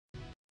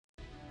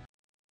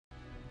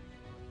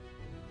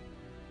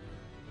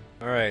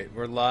Alright,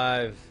 we're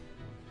live.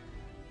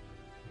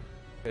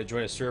 Gotta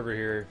join a server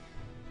here.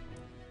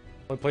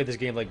 I only played this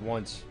game like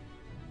once.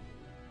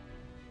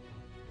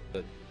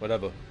 But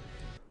whatever.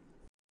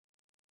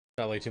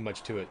 Not really too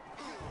much to it.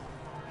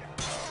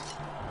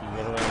 You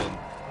run around and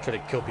try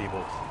to kill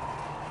people.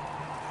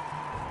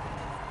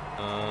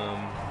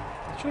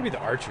 It's gonna be the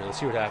archer. Let's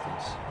see what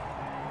happens.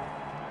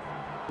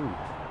 Ooh.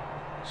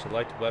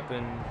 Select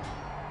weapon.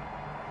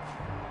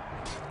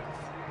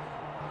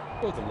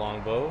 Go with the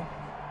longbow.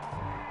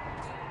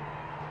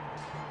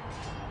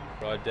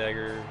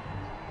 Fryedegg.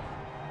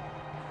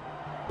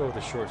 Go with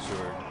the short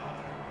sword.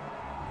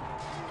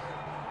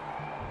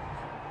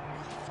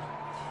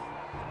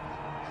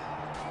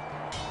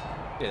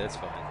 Yeah, that's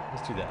fine.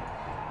 Let's do that.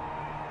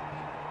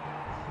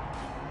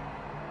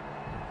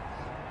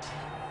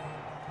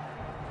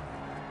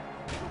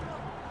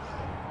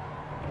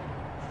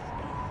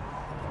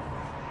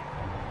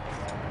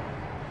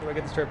 Where do I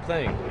get to start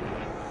playing?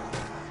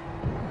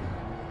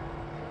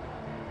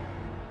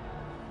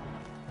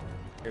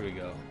 Here we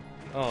go.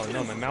 Oh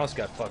no, my mouse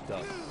got fucked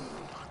up.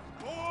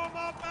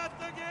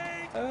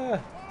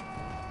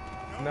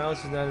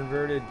 Mouse is not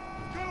inverted.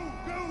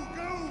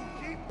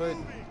 But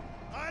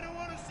I don't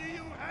want to see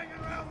you hanging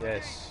around.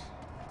 yes.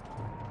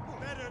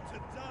 Better to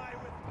die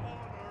with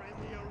honor in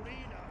the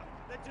arena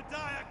than to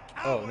die a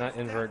coward's Oh, not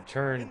invert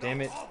turn,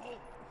 damn it.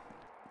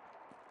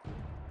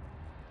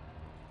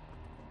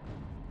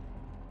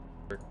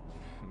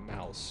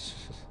 Mouse.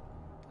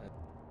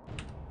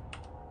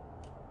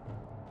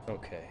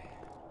 Okay.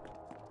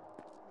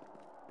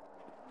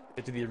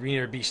 Get to the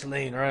arena or be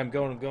slain. Alright, I'm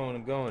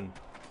going.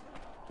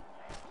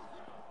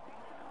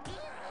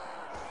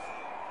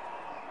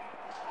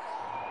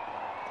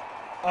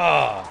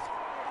 Ah!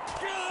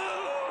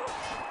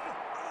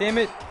 Damn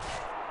it!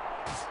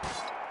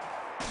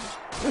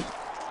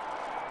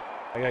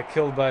 I got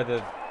killed by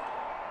the...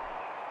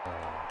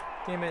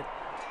 damn it.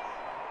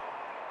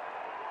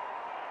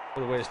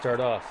 What a way to start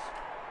off.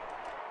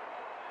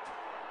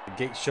 The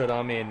gate shut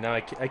on me and now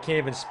I can't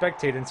even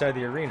spectate inside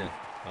the arena.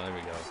 Oh, there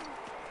we go.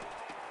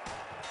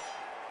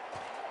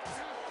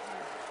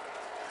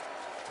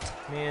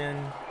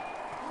 Man.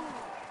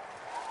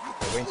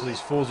 Wait until these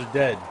fools are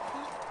dead.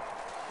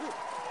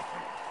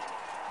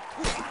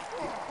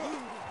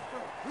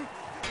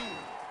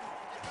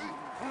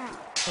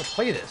 I want to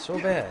play this so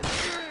bad.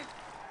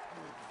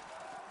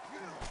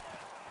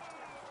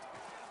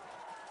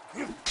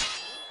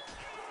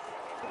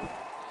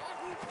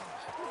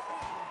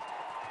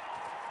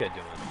 What are you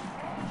doing?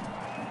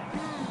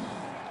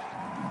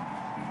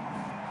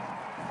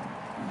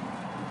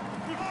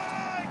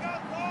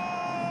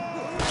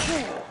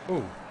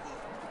 Ooh.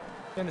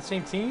 On the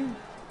same team?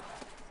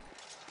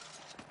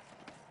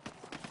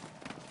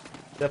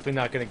 Definitely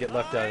not going to get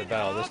left out of the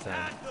battle this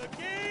time.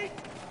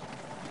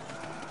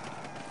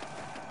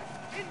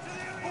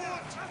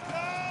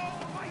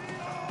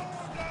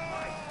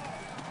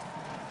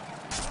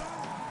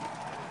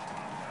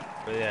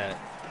 But yeah.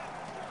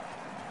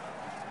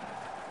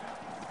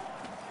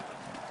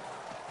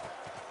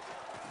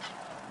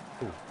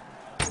 Ooh.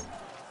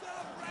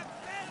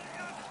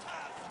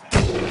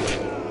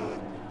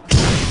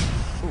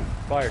 Ooh,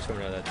 fire's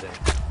coming out of that thing.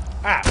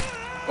 Ah!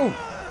 Ooh!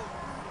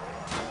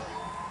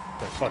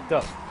 Got fucked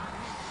up.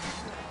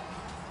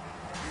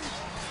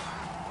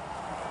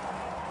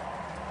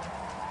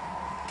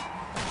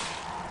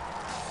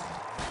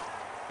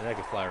 And I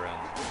can fly around.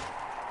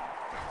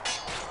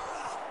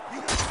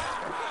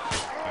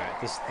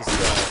 Alright, this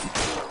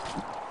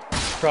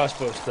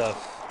crossbow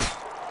stuff.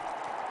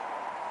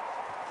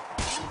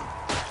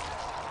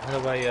 How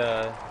do I,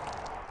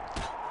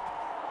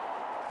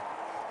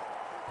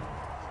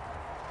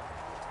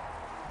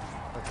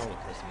 helmet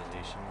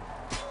customization.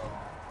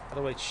 How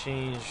do I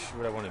change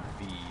what I want to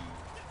be?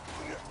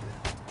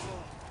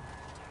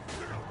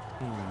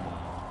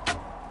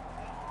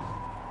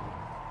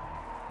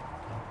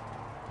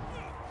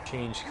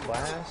 Change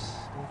class?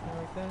 Anything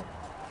like that?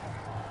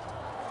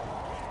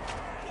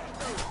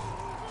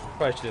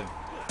 Probably should have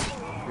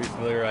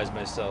refamiliarized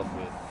myself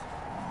with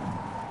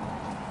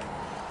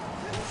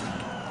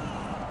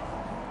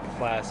the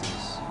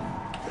classes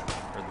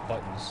or the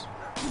buttons.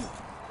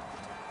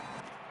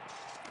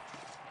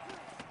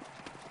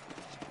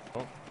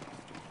 Oh.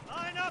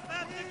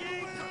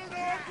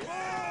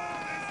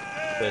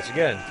 That's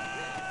again.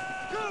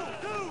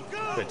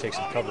 Gotta take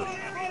some cover.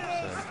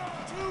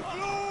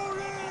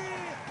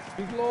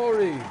 To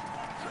glory!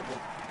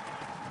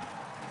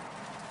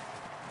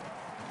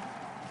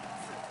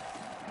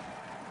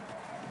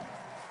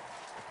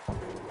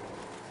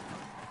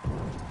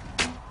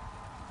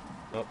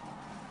 Oh,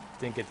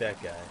 didn't get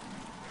that guy.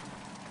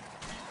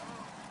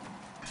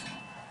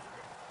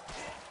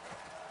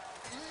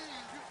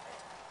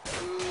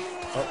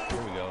 Oh,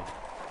 here we go.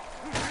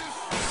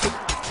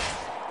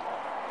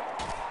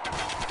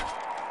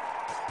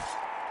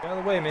 Get out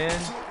of the way, man.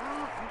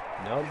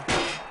 Nope.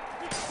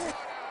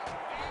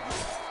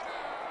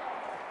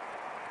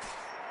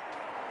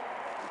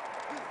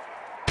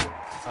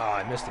 Ah,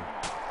 I missed him.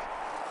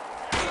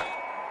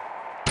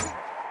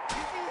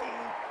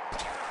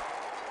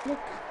 Look.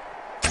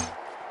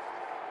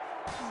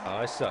 Oh,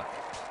 I suck.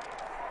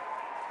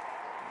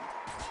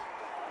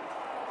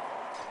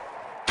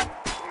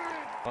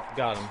 Oh,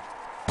 got him.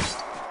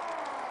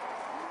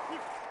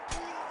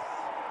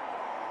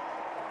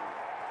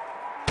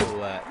 Look at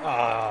that.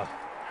 Ah.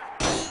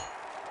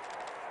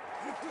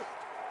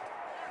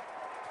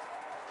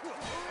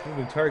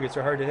 Moving targets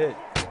are hard to hit.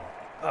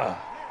 Ah.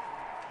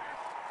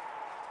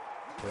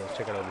 Okay, let's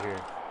check it over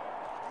here.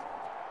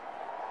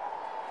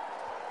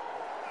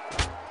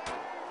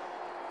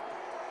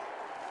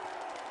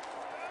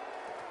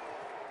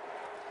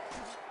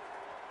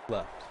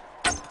 Left.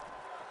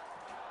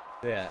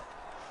 Yeah.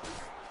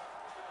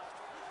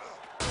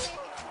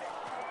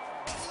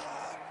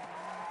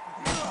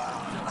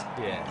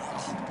 Yeah.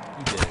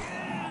 He did it.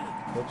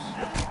 Whoops.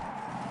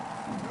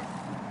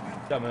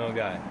 Got my own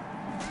guy.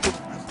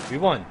 We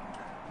won.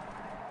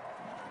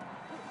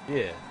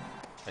 Yeah.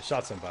 I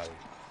shot somebody.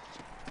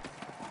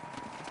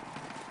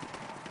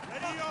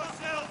 Ready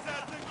yourselves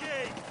at the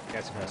gate.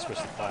 Guess I'm gonna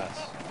switch the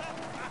class.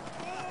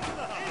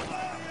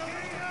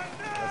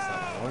 That's not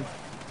what I want.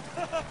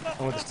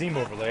 I want the steam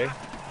overlay.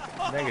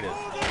 Negative.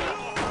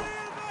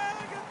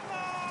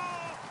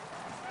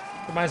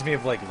 Reminds me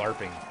of like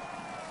LARPing.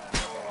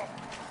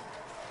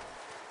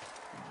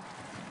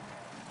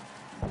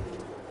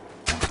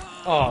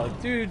 Oh,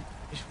 dude, you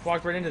just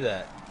walked right into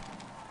that.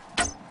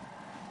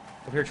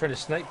 I'm here trying to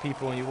snipe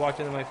people and you walked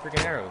into my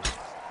freaking arrows.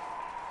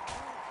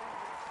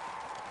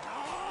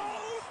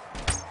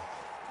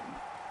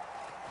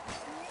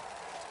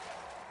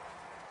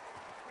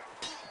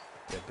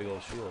 That big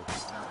old shield.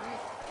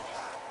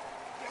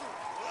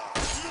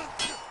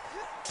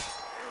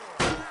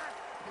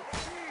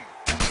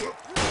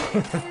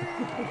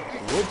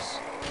 Whoops.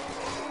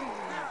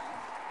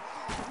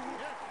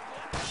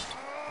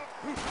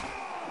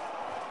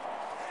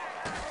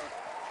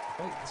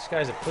 Oh, this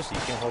guy's a pussy.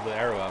 You can't hold the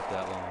arrow out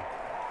that long.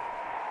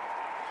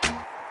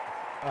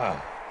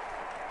 Ah.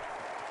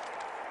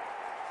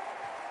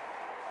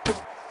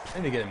 I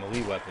need to get a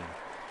melee weapon.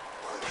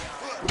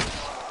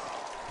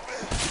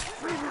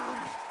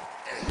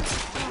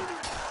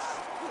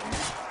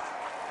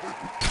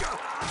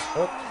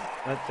 Oh,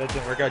 that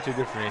didn't work out too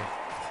good for me.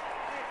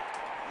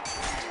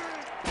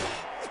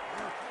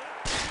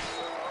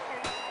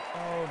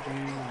 How do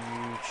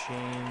you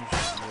change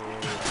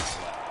your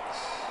class?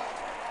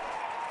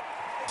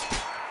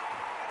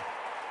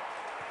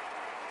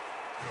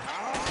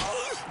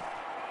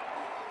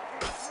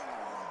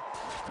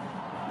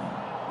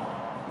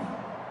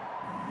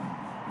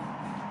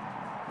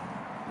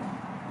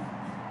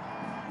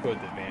 Go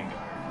with the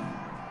Vanguard.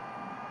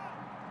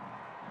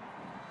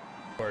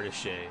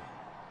 Bartishay.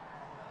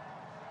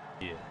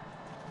 Yeah.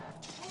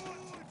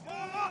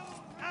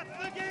 At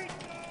the gate.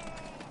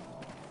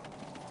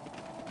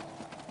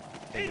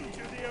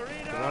 Into the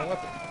arena. The wrong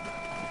weapon.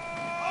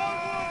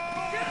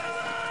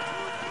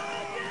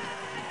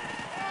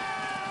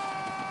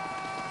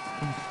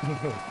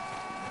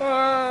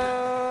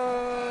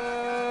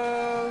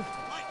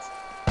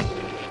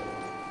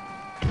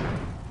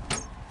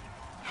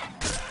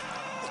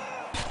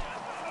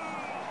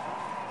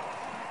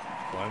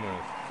 Well, I'm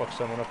gonna fuck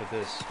someone up with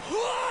this.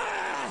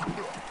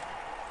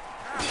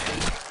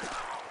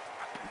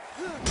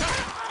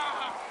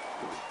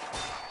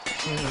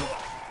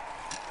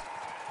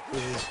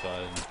 This is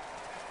fun.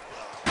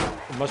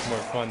 Much more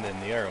fun than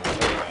the arrow guy.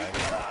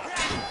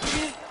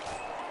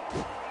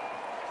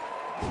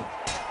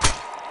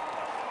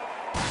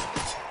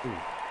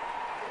 Ooh.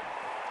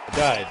 I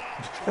died.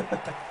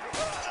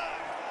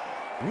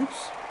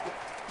 Oops.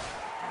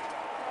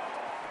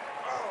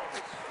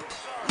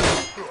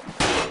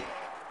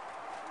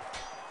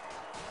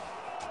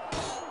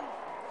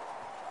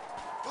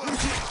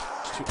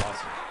 It's too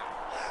awesome.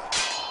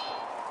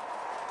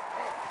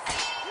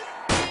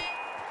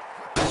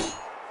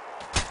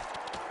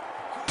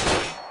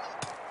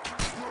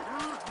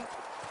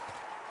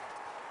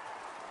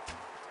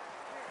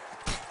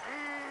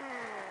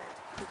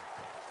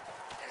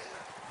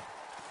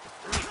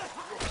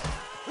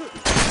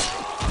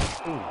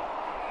 Ooh.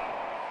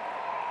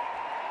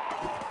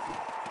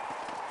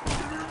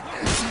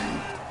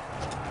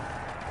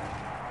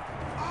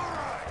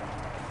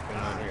 What's going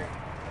on here?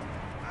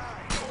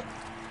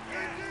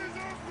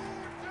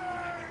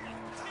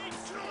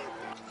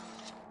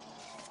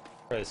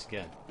 Try this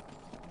again.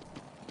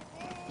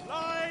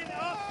 Line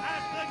up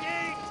at the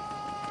gate.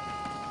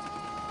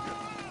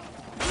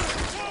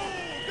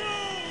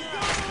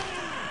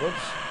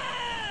 Whoops.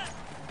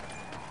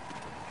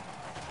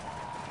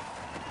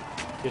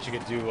 Guess you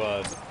could do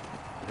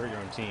hurt your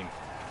own team.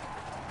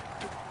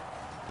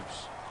 Oops.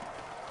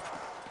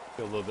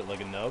 Feel a little bit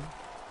like a nub.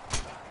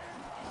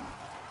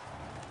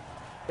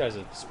 This guy's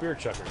a spear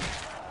chucker.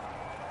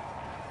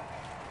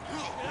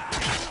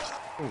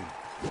 Ooh.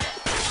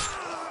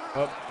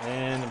 Oh,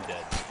 and I'm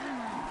dead.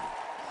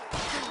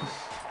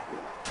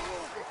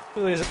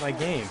 Really isn't my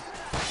game.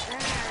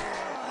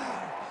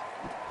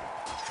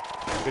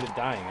 I'm good at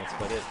dying, that's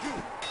about it.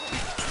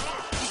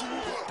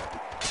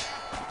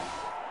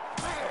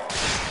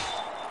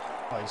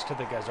 Oh, I just cut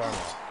that guy's arm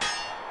off.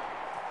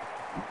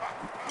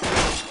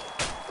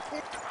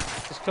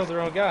 just killed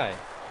their own guy.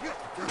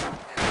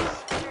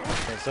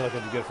 It's not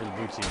looking good for the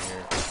blue team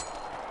here.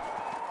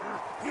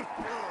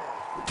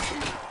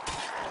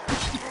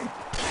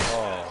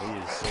 Oh, he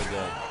is so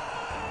dead.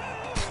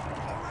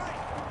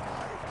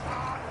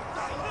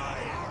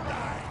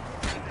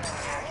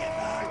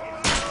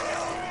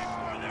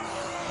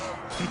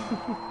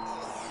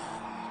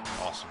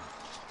 Awesome.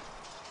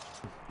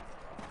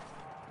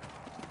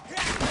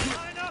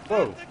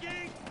 Whoa.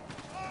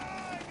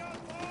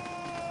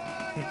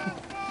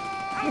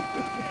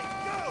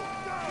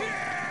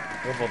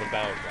 Love all the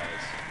battle guys.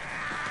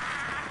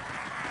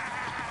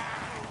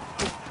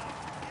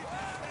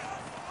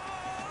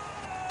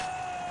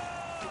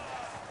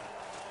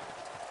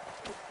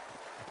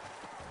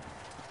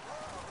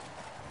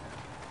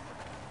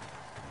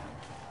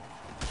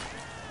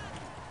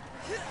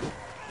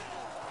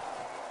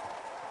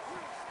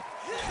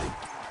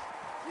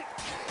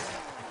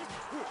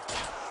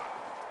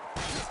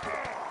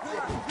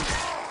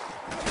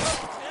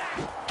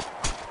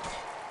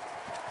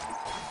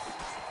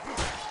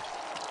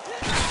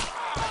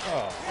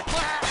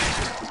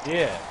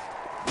 Yeah.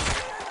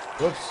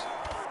 Whoops.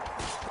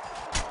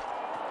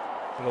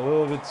 I'm a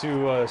little bit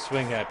too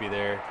swing happy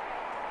there.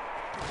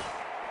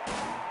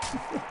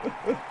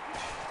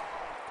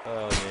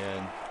 Oh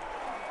man.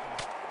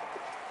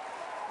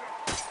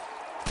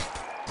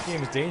 This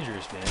game is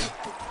dangerous, man.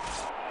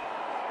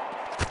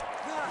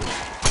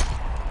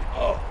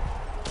 Oh.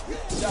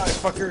 Die,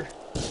 fucker.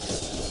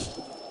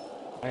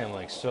 I am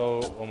like so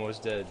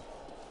almost dead.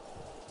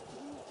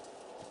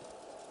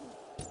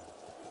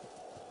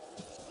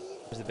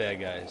 Where's the bad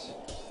guys?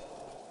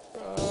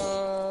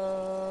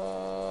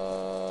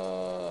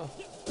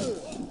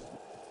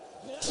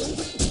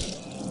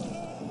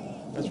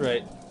 That's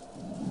right.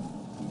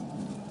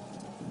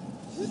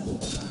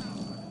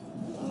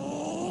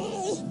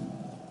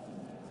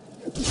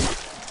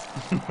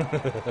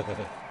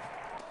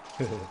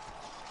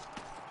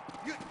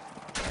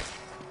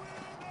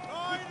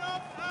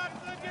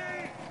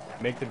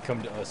 Make them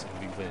come to us and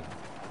we win.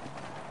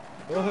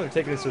 I don't know if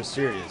they're taking it so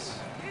serious.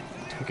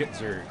 Don't get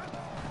zerged.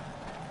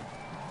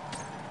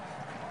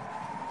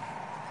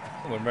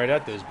 I went right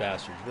at those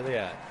bastards. Where they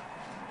at?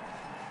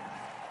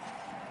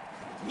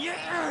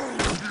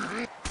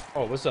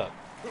 Oh, what's up?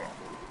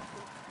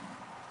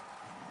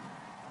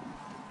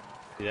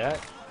 See that?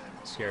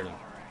 Scared him.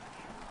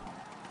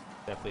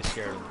 Definitely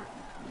scared him.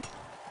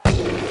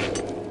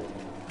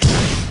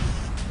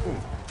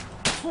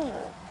 Ooh.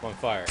 I'm on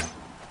fire.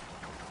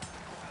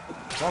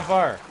 I'm on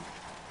fire.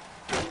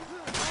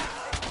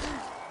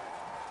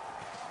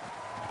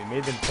 We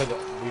made them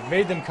we've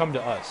made them come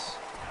to us.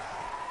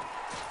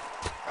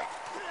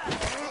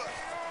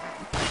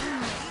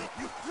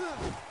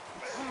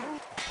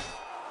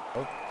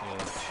 Oh,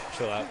 yeah.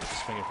 Chill out.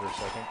 Swing it for a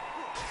second.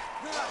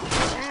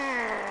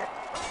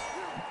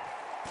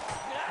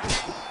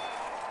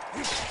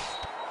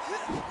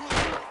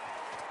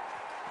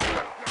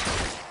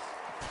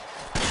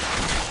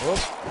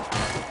 Whoop.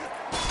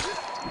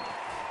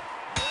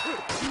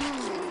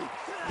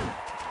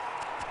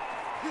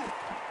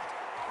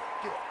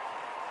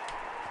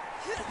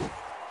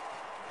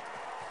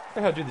 I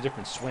know how to do the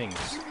different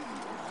swings.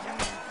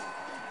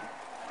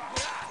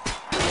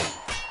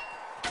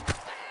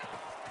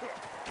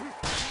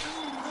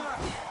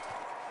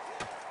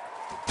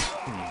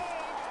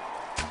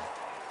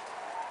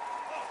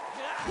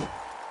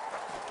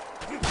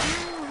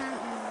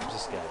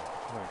 This guy.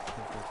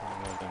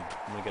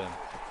 I'm gonna get him.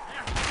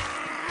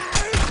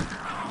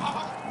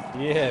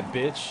 Yeah,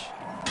 bitch.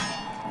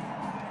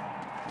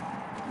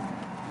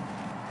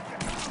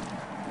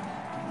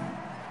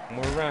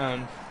 More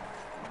round.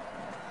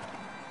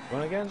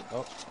 Run again?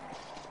 Oh,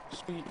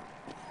 sweet.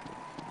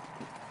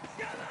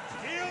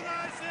 Heal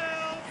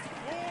thyself!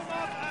 Warm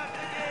up at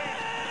the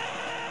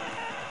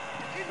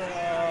gate!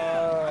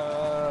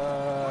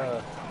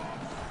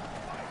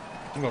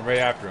 I'm going right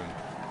after him.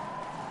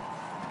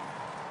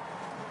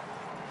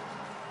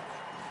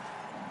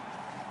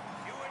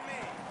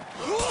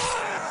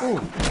 Ooh.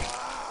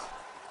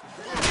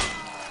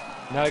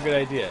 Not a good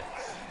idea.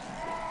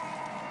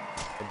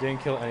 I didn't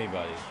kill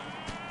anybody.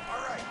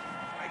 Alright,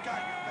 I got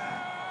your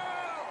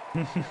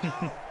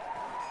back.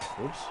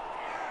 Oops.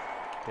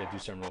 Gotta do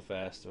something real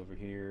fast over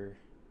here.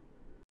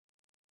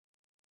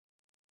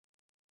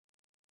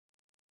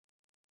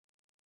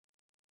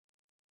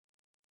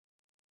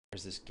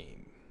 Where's this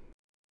game?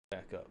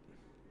 Back up.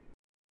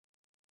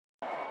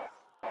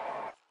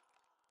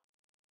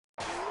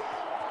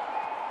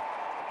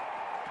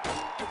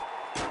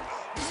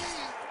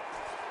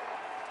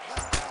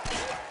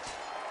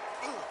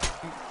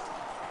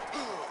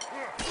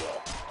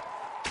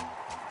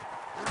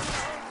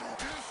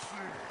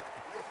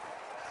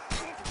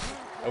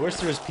 I wish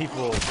there was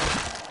people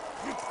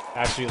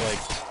actually like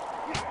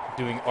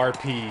doing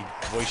RP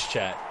voice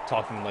chat,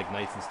 talking like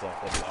knights and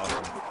stuff. That'd be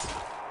awesome.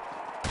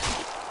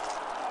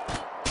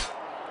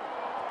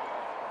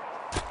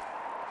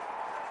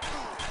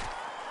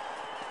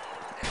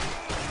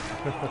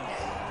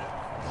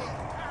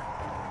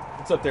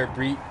 What's up there,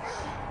 Breet?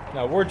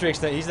 No, War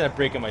Drake's not. He's not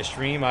breaking my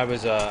stream. I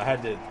was. I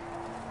had to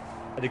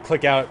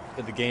click out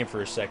of the game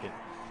for a second.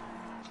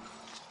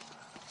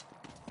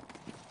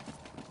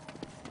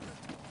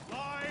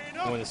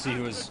 I wanted to see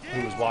who was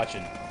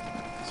watching.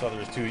 Saw there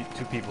was two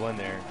people in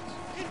there.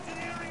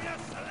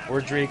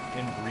 War Drake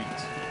and Breed.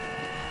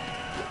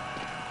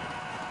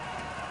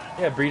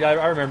 Yeah, Breed.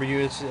 I remember you.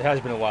 It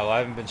has been a while. I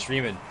haven't been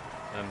streaming.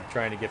 I'm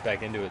trying to get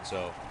back into it,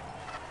 so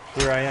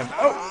here I am.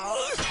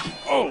 Oh,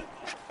 oh,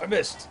 I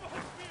missed.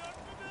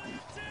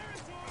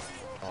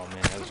 Oh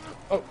man, that was.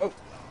 Oh.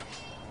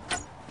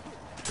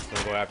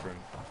 Gonna go after him.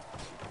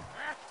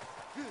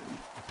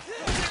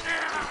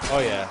 Oh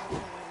yeah,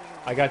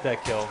 I got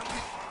that kill.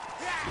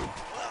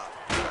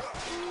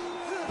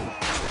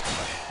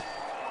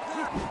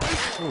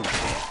 Ooh,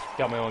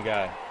 got my own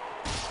guy.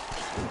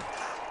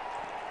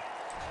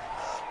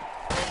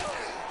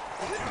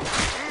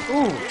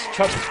 Ooh,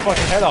 chopped his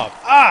fucking head off.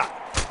 Ah!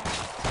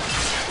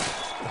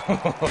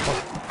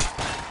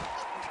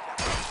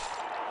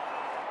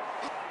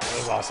 That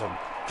was awesome.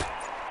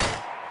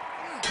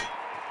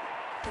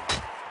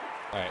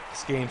 Alright,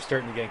 this game's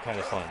starting to get kind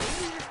of fun.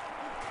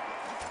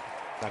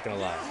 Not gonna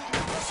lie.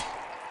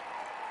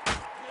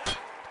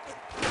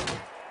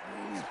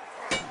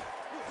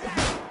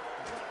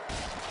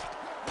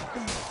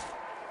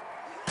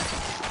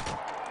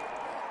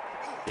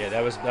 Yeah,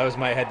 that was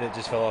my head that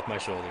just fell off my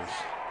shoulders.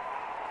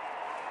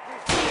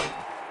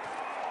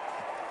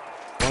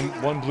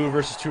 One blue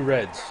versus two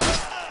reds.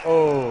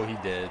 Oh, he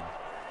did.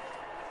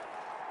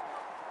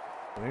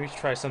 Maybe we should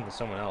try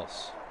someone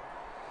else.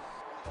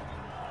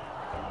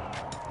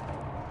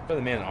 Try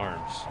the man in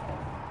arms.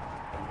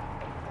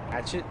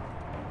 Hatchet.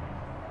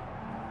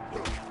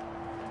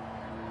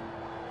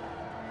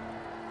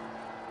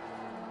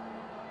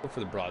 Go for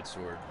the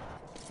broadsword.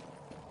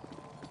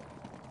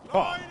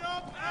 Oh.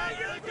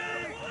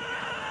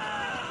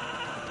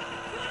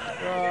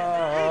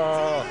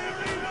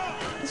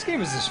 This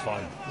game is just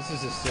fun. This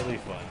is just silly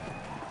fun.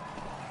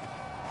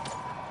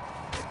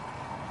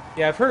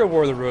 Yeah, I've heard of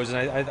War of the Roses,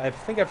 and I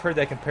think I've heard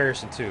that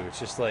comparison too. It's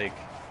just like,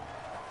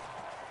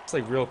 it's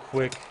like real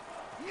quick.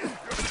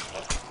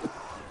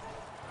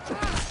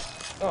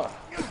 Oh.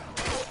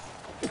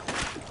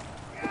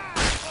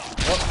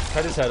 Oh,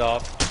 cut his head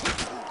off.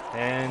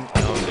 And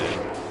oh, I'm dead.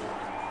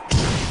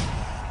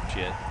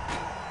 Shit.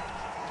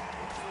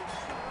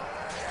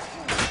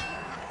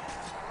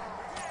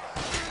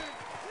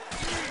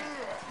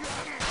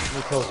 How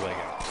many kills do I got?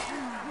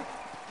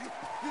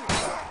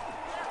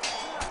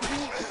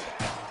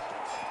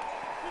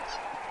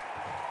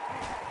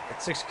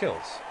 Got 6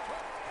 kills.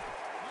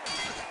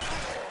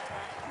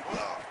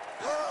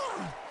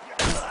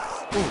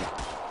 Ooh.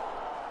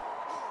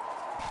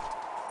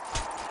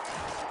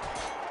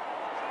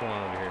 What's going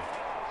on over here?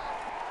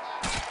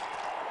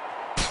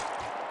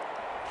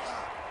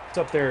 What's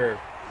up there,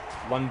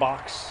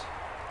 Lunbox?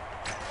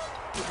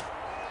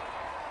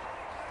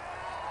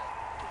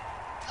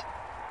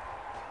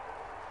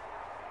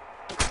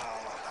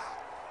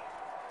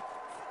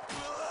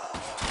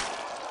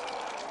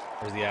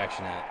 Where's the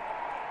action at?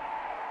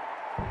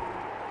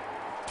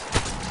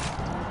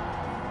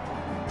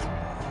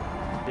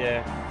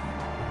 Yeah,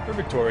 we're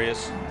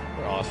victorious.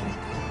 We're awesome.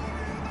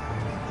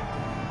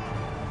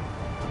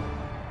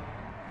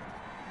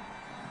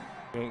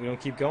 We don't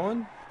keep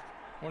going?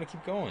 I want to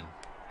keep going.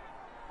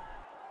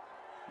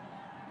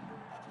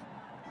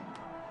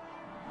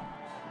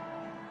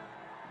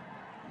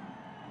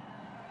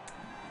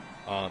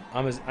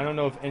 I don't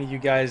know if any of you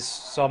guys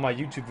saw my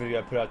YouTube video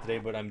I put out today,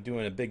 but I'm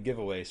doing a big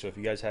giveaway. So if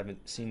you guys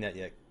haven't seen that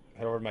yet,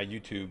 head over to my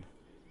YouTube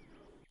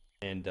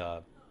and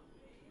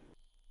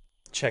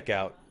check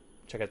out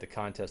the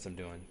contest I'm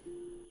doing.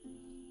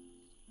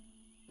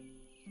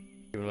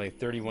 Doing like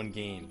 31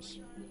 games.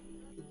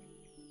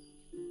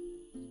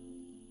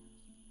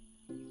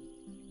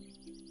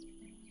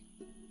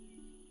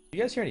 You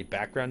guys hear any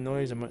background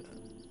noise? I'm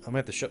gonna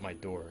have to shut my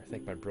door. I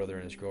think my brother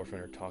and his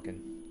girlfriend are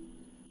talking.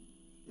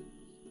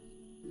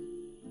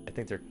 I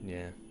think they're,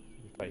 yeah,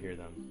 you can probably hear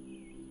them.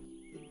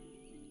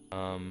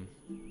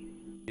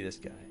 See this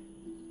guy.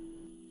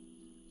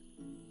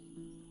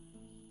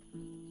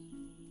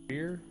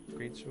 Spear,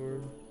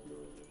 greatsword,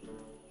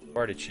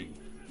 Bardici.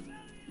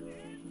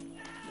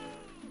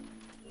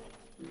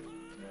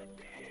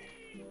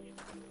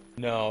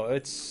 No,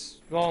 it's,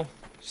 well,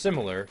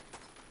 similar.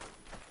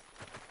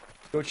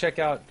 Go check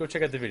out the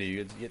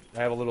video. I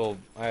have a little.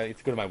 I have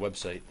to go to my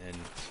website, and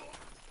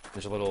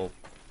there's a little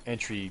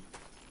entry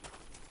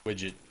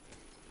widget.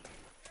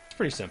 It's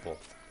pretty simple.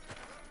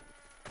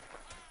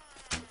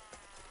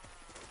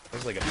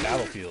 It's like a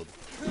battlefield.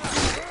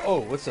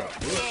 Oh, what's up,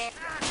 bitch?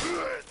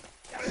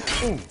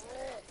 Ooh.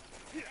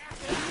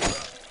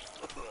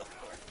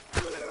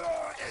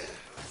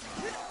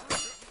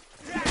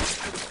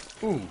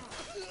 Ooh.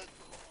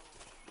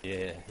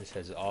 Yeah, this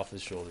has it off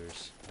his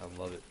shoulders. I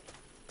love it.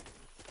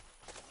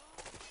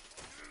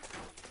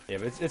 Yeah,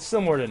 but it's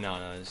similar to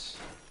Nana's.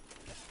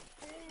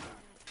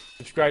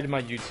 Subscribe to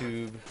my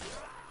YouTube.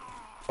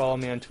 Follow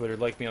me on Twitter.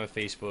 Like me on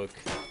Facebook.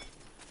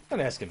 Not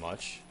asking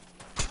much.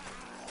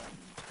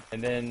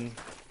 And then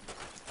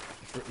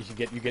you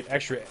get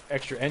extra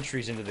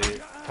entries into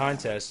the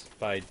contest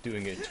by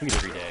doing a tweet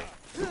every day.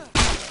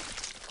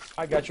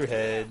 I got your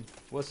head.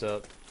 What's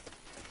up?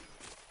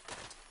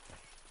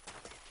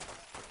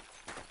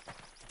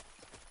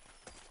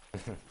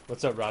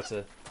 What's up,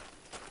 Ratza?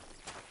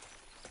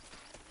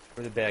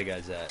 Where the bad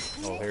guys at?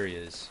 Oh, here he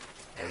is.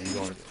 Oh, you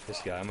going?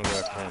 This guy. I'm gonna go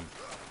after him.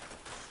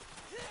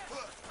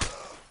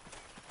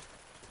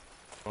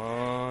 Come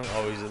on.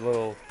 Oh, he's a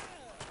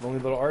lonely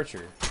little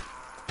archer.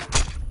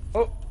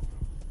 Oh.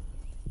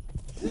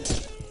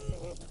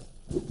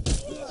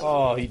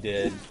 Oh, he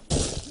did.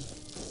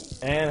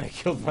 And I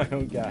killed my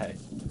own guy.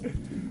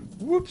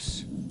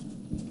 Whoops.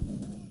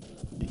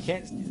 You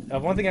can't.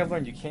 One thing I've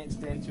learned: you can't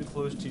stand too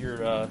close to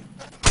your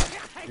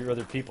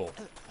other people,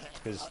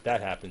 because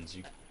that happens.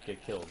 You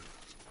get killed.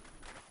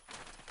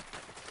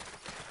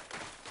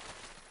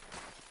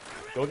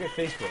 Go get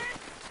Facebook.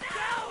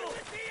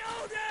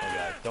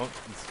 Oh god,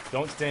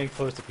 don't stand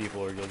close to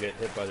people, or you'll get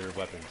hit by their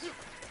weapons.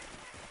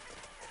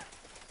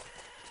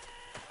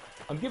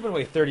 I'm giving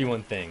away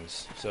 31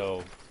 things, so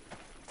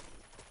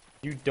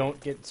if you don't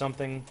get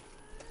something,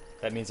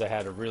 that means I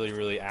had a really,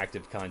 really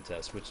active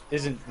contest, which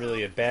isn't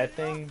really a bad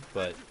thing,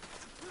 but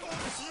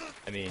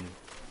I mean,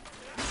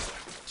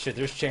 shit,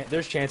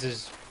 there's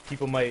chances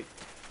people might.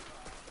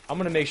 I'm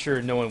gonna make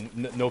sure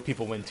no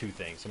people win 2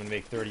 things. I'm gonna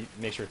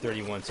make sure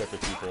 31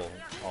 separate people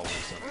all win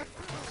something.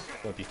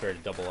 It won't be fair to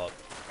double up.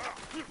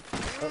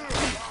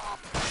 Oh.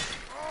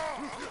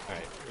 All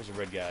right, there's a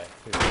red guy.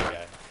 Here's a red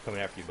guy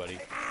coming after you, buddy.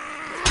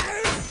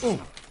 Ooh.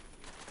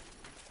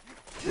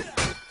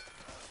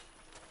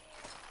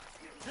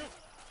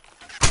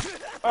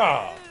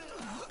 Ah!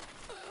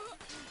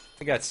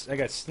 I got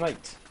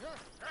sniped.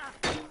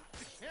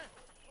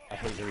 I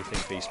hate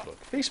everything Facebook.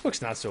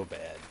 Facebook's not so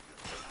bad.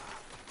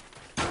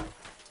 It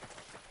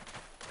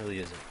really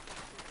isn't.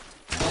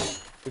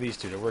 Look at these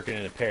two. They're working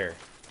in a pair.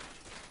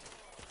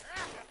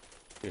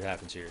 See what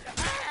happens here.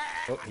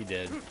 Oh, he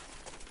did.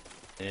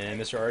 And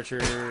Mr.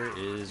 Archer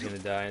is gonna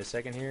die in a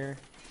second here.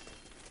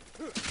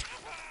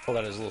 Pulled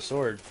out his little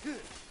sword.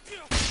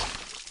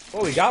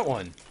 Oh, he got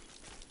one.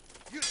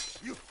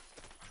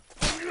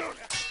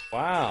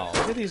 Wow,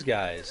 look at these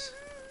guys.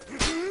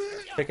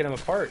 Picking them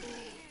apart.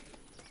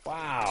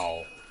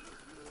 Wow.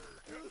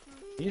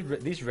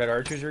 These red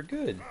archers are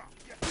good.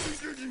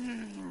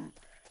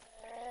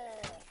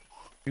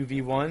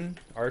 2v1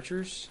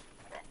 archers.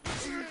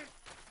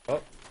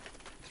 Oh,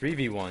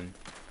 3v1.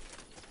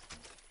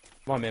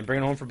 Come on, man,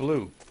 bring it home for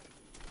blue.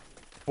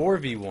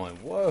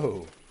 4v1.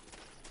 Whoa.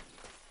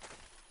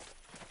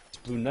 It's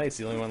Blue Knight's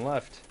the only one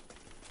left.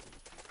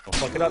 Don't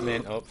fuck it up,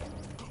 man. Oh,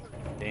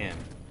 damn,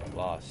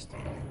 lost.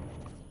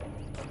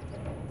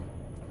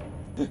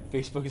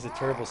 Facebook is a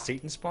terrible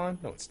Satan spawn?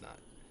 No, it's not.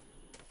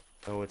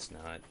 No, it's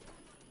not.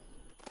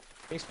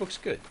 Facebook's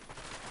good.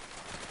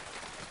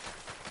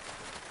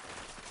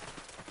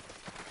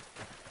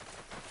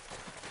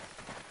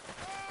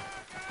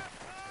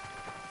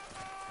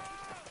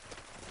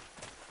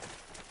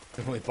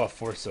 I've only bought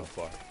 4 so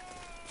far.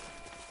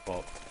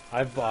 Well,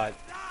 I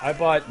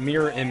bought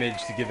mirror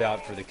image to give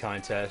out for the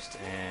contest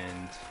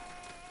and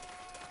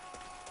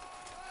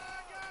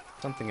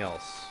something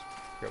else.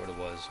 I forget what it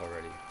was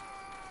already.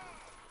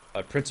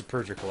 Prince of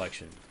Persia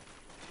collection.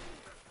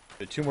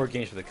 There are 2 more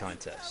games for the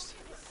contest.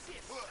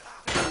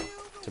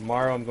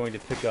 Tomorrow I'm going to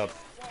pick up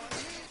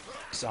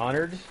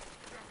Dishonored,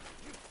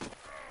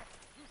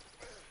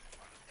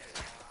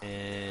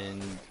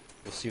 and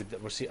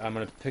we'll see. I'm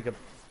going to pick up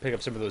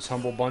some of those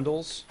humble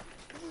bundles,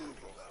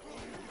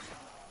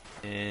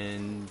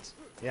 and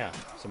yeah,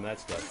 some of that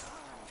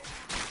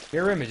stuff.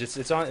 Mirror image.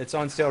 It's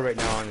on sale right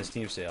now on the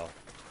Steam sale.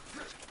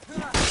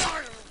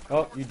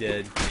 Oh, you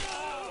did.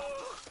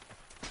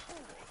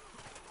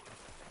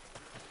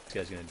 This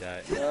guy's gonna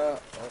die.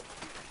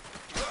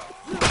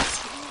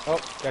 Oh,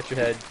 got your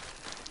head.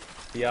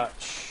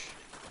 Biatch.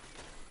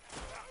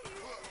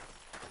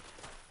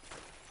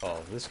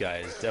 Oh, this guy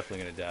is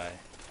definitely gonna die.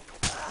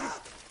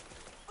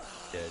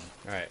 Dead.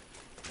 Alright.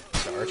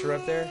 Is the archer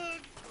up there?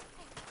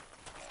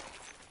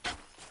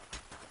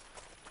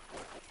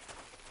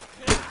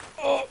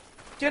 Oh!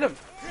 Get him!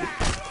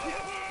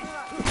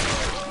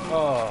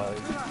 Oh,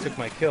 he took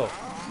my kill.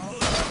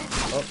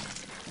 Oh,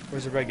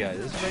 where's the red guy?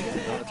 Is this the red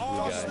guy?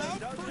 No, it's a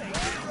blue guy.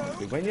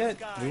 We win yet?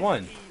 We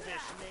won.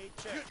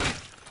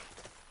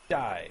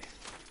 Die.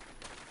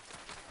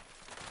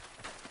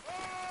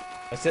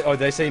 I said, oh,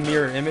 did I say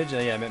mirror image?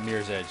 Yeah, I meant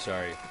mirror's edge,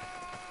 sorry.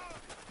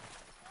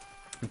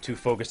 I'm too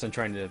focused on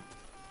trying to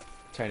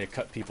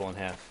cut people in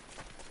half.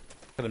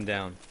 Cut them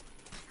down.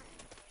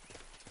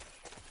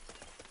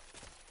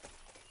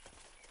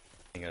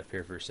 Hang up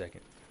here for a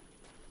second.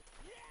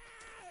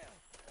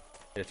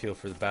 Get a feel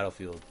for the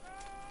battlefield.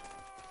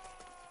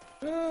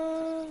 For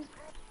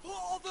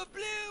the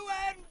blue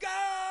and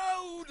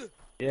gold!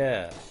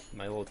 Yeah,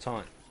 my little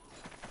taunt.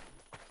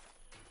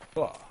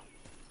 Oh.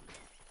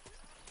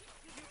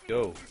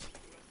 Go.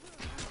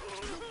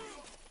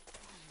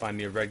 Find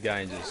me a red guy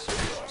and just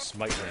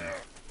smite him.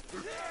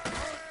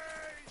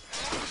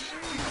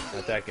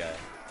 Not that guy.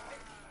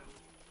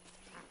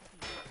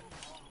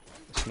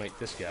 smite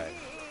this guy.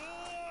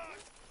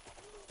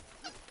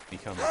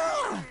 Become.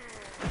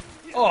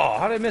 Oh,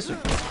 how did I miss him?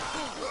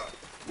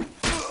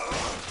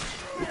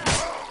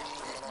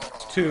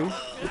 Two.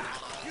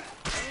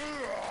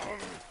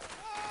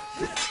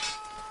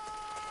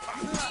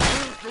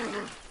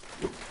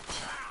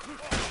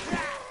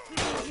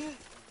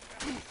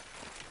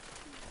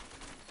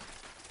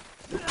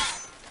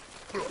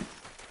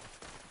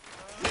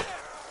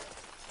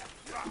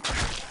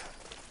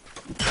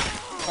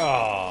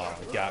 Oh,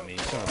 got me.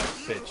 Son of a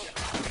bitch.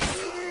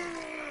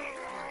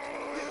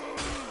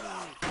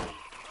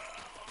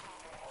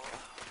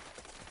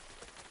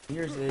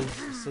 Year's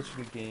Edge is such a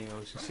good game. I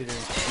was considering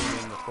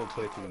continuing the full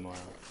playthrough tomorrow.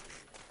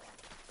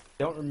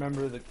 Don't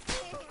remember the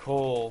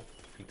coal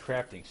and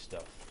crafting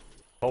stuff.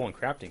 Coal and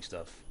crafting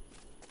stuff?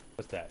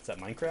 What's that? Is that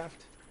Minecraft?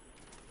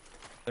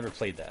 Never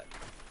played that.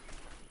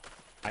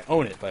 I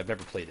own it, but I've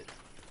never played it.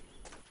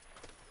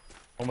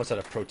 Almost out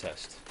of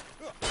protest.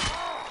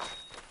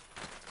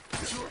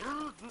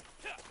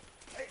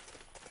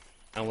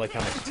 I don't like how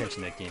much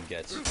attention that game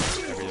gets.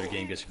 Every other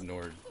game gets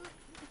ignored.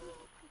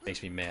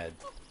 Makes me mad.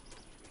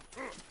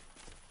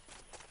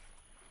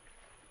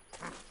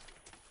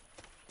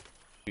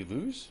 You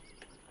lose?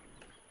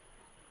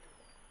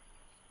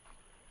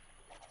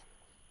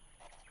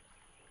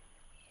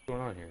 What's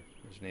going on here?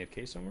 There's an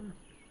AFK somewhere?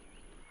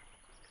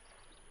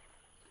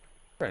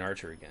 Try an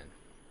archer again.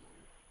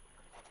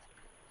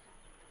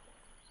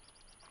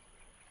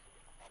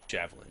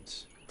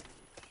 Javelins.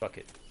 Fuck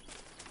it.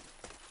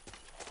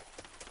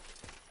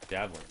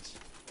 Javelins.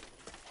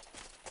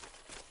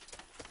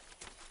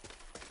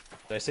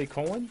 Did I say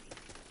colon?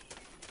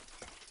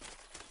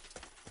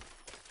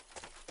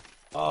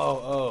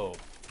 Oh,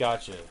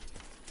 gotcha.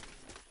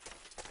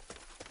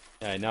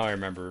 Yeah, now I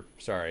remember.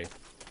 Sorry.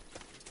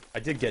 I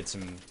did get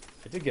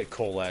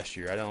coal last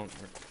year. I don't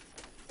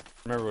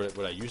remember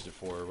what I used it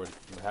for, or what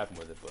happened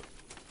with it, but...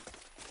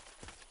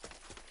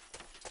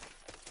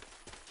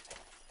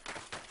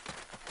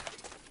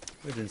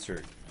 Let's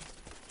insert.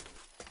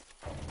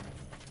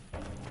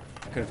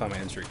 I couldn't find my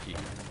insert key.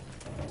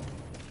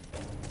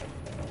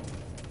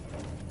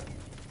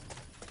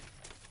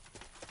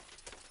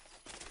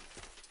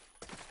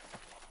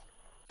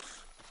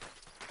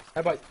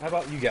 How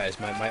about you guys,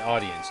 my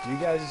audience? Do you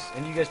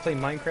guys play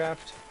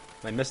Minecraft?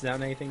 Am I missing out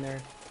on anything there?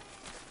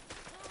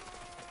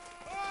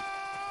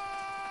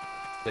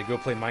 Should I go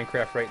play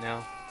Minecraft right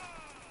now?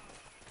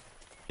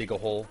 Dig a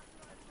hole.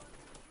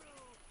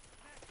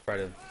 Try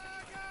to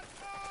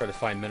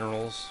find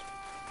minerals.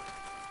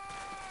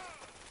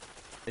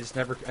 I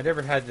never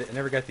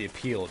got the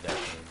appeal of that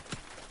game.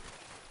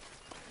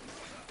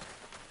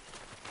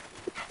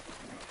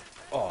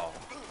 Oh.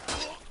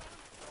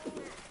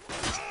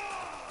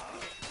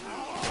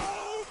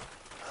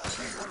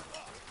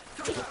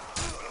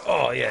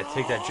 Oh yeah,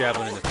 take that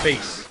javelin in the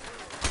face.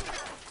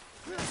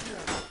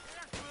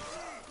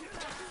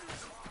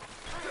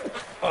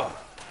 Oh.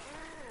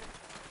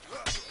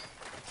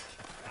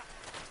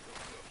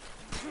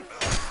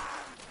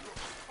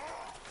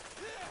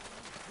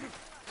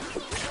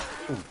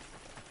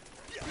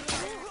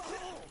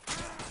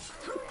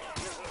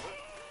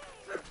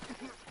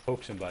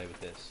 Poke somebody with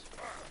this.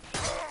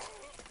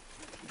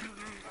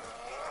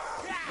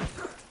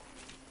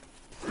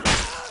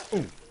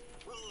 Ooh.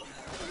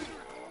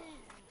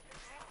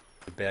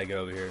 The bad guy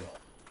over here.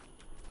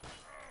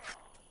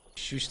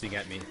 Shooting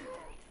at me.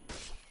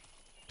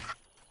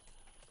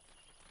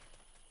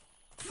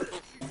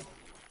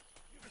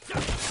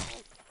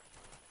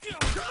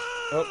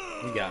 Oh,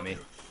 he got me. You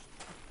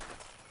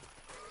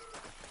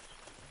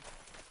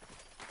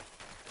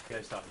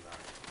guys talking about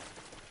it.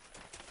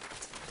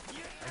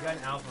 I got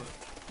an alpha.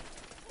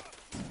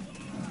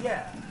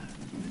 Yeah.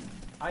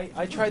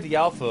 I tried the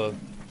alpha.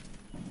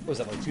 What was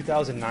that, like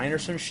 2009 or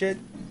some shit?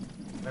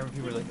 Remember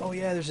people were like, "Oh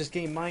yeah, there's this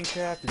game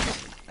Minecraft.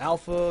 It's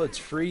alpha. It's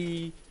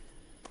free."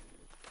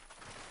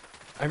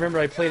 I remember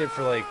I played it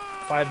for like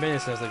 5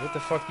 minutes and I was like, "What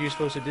the fuck are you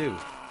supposed to do?"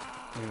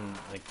 And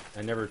like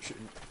I never.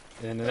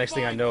 And then the next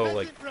thing I know,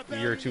 like a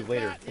year or two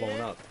later, it's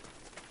blowing up.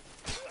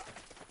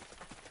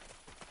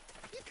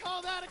 You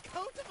call that a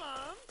coat of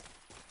arms?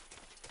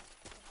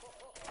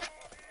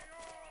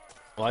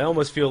 Well, I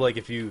almost feel like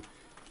if you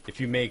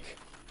make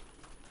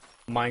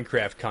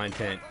Minecraft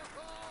content,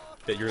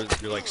 that you're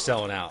like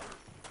selling out.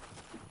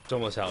 It's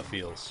almost how it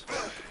feels.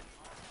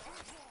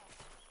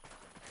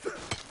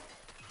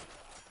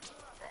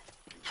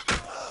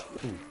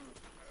 Ooh.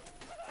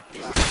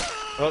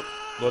 Oh,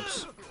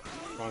 whoops,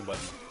 wrong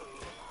button.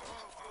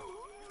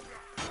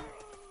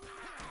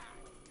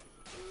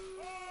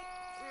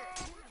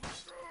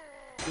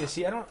 You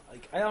see, I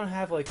don't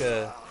have like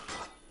a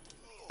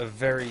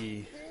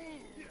very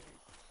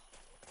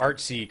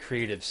artsy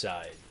creative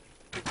side,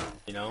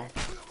 you know?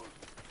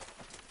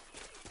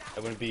 I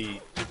wouldn't be.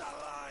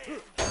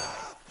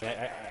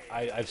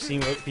 I've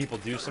seen what people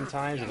do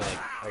sometimes, and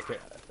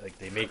like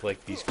they make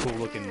like these cool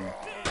looking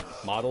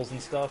models and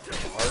stuff, and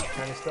art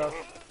kind of stuff.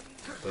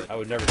 But I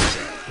would never do that.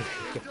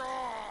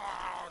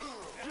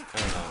 I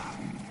don't know.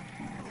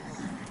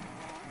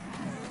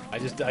 I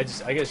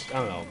guess, I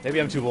don't know. Maybe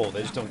I'm too old.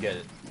 I just don't get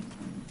it.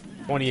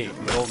 28,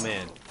 I'm an old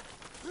man.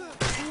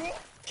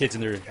 Kids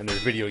in their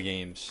video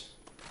games.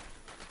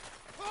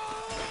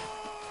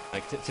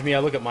 Like to me, I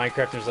look at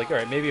Minecraft and it's like, all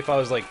right, maybe if I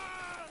was like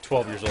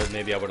 12 years old,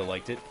 maybe I would have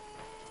liked it.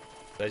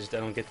 But I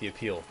don't get the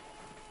appeal.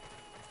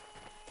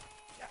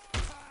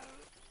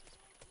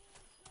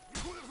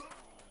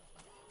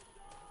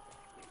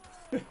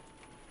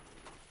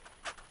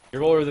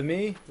 You're older than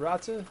me,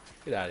 Ratza?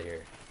 Get out of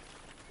here.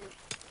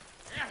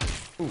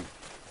 Ooh.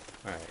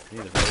 Alright,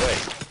 neither way.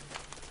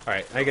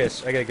 Alright, I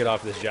guess I gotta get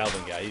off this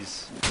javelin guy.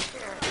 He's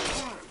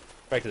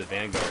back to the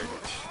Vanguard.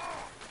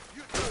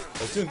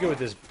 I was doing good with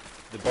this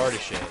the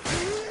Bardiche.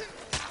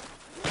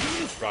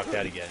 Rock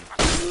that again.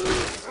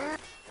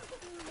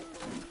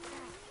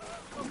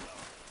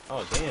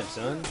 Oh damn,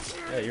 son.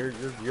 Yeah,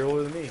 you're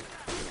older than me.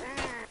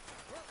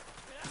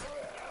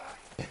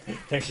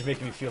 Thanks for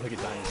making me feel like a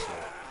dinosaur.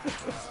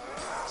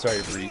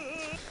 Sorry, Bree.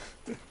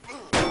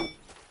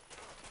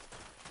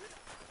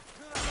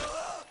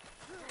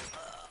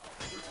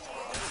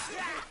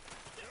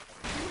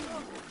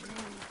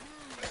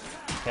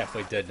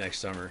 Halfway dead next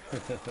summer.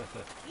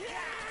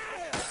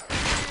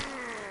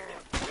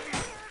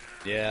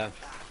 Yeah.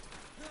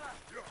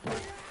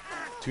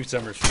 Two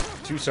summers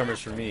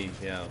for me.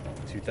 Yeah,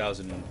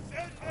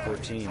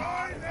 2014.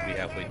 I'll be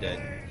halfway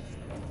dead.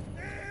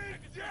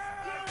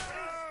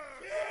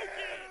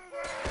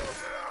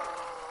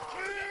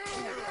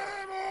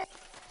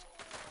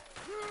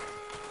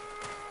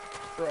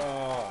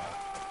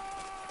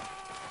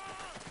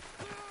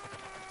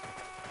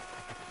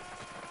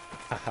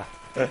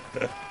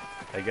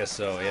 I guess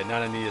so. Yeah,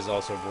 Nanani is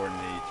also born in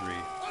 '83.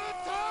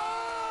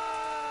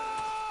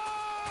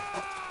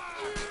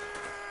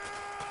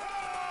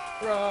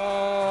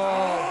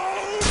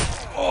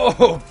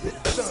 Oh!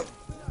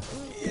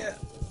 Yeah.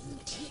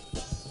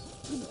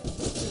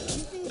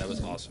 That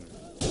was awesome.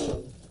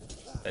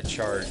 That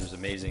charge was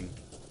amazing.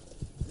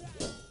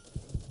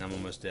 I'm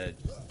almost dead.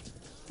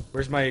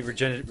 Where's my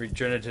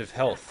regenerative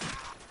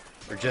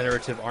health?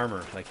 Regenerative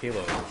armor, like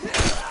Halo.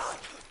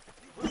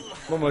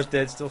 I'm almost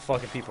dead, still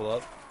fucking people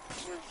up.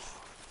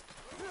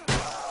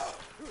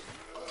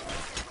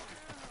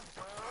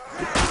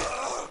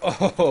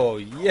 Oh,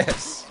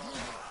 yes!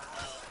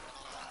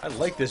 I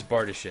like this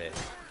Bardiche.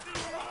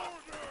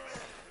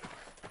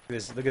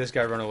 Look at this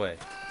guy run away.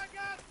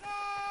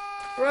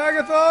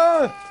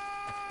 Ragatha!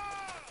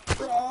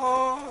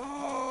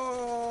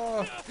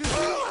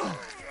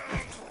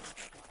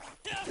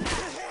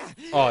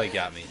 Oh, he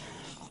got me.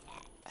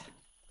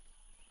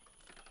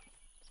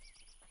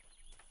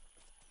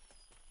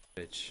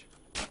 Bitch.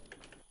 Come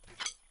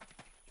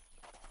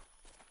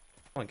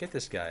on, get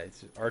this guy.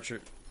 It's Archer.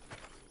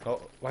 Oh,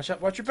 watch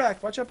out! Watch your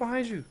back! Watch out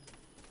behind you!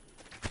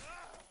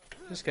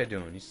 What's this guy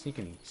doing? He's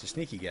sneaking. He's a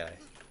sneaky guy.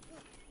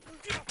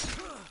 Come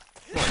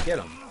on, get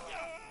him.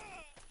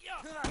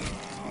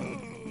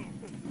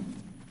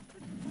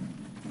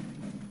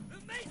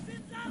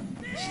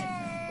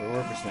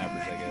 We're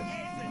whippersnappers, I guess.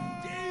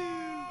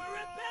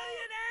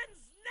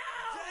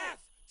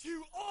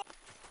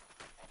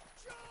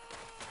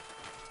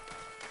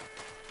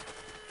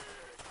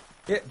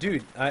 Yeah,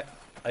 dude,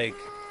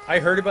 I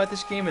heard about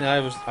this game and I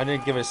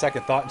didn't give it a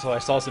second thought until I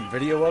saw some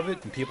video of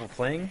it and people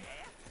playing.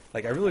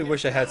 Like, I really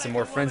wish I had some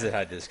more friends that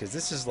had this, because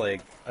this is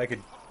like, I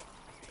could,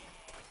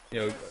 you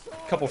know,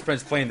 a couple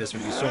friends playing this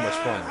would be so much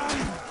fun.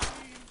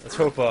 Let's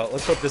hope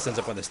this ends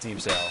up on the Steam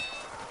sale.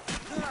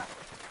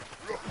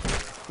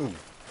 Ooh.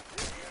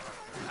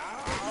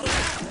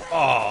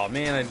 Oh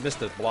man, I missed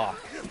the block.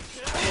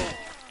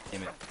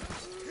 Damn it.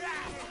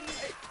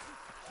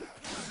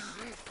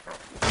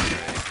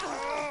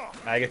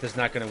 Agatha's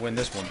not going to win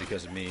this one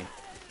because of me.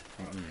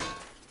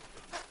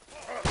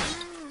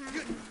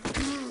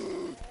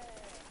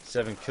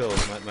 7 kills.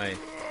 My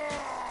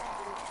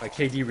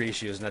KD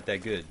ratio is not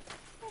that good.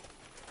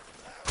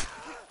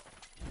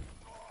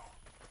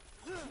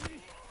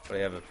 But I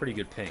have a pretty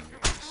good ping.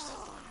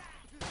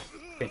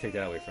 Can't take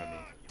that away from me.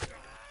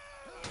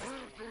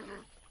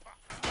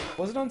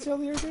 Was it on sale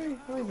the other day?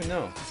 I don't even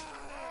know.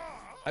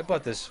 I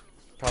bought this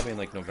probably in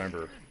like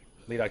November.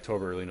 Late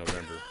October, early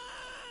November.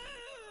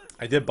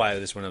 I did buy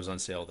this when it was on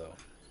sale though.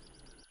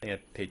 I think I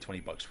paid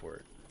 $20 for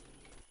it.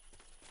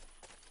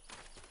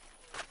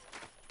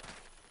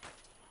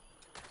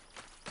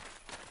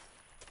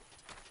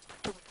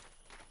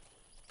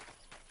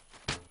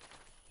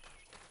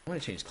 I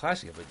want to change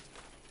classic, but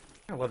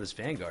I love this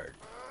Vanguard.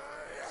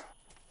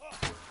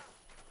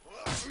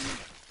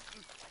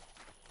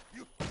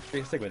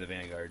 Stick with the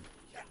Vanguard.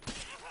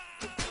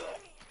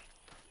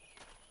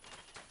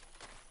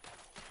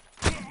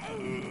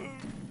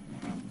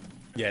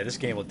 Yeah, this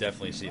game will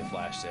definitely see a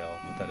flash sale,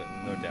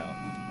 no doubt.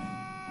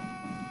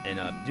 And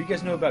do you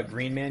guys know about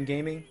Green Man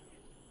Gaming?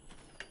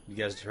 You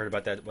guys heard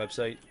about that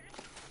website?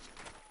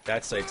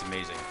 That site's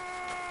amazing.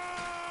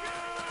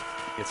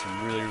 It's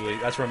really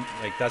that's where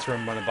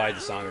I'm gonna buy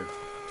Dishonored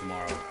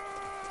tomorrow.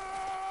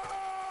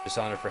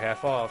 Dishonored for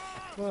half off.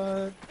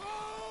 What?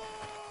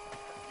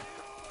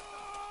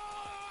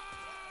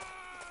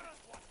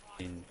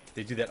 I mean,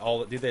 They do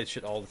that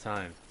shit all the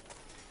time.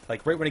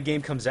 Like right when a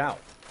game comes out.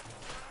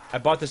 I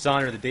bought this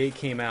Honor the day it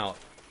came out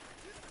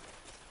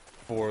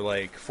for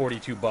like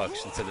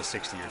 $42 instead of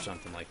 60 or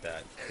something like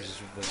that. This is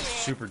a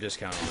super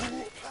discount on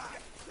it.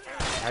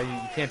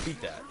 You can't beat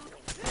that.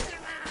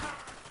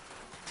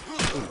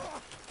 Ooh.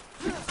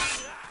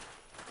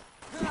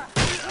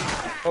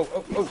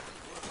 Oh.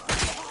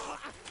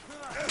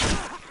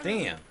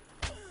 Damn.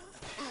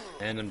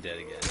 And I'm dead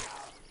again.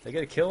 Did I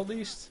get a kill at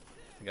least?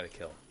 I got a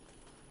kill.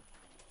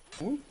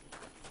 Ooh.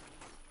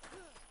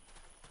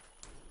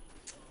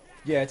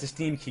 Yeah, it's a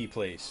Steam key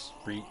place,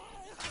 Breet.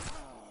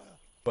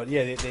 But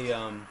yeah,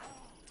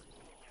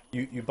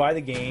 you buy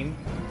the game,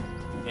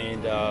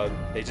 and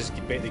they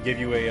give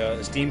you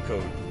a Steam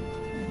code.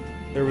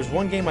 There was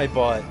one game I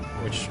bought,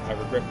 which I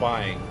regret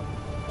buying.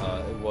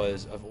 It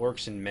was of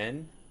Orcs and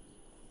Men.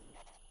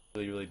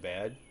 Really, really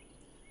bad,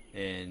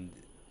 and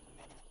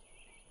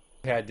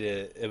you had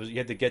to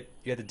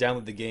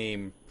download the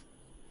game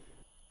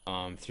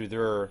through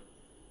their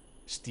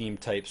Steam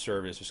type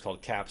service. It's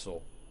called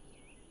Capsule.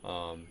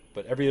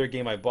 But every other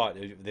game I bought,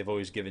 they've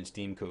always given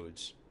Steam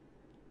codes,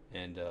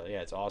 and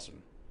yeah, it's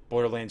awesome.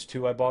 Borderlands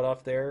 2 I bought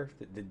off there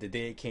the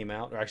day it came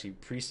out, or actually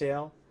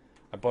pre-sale.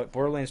 I bought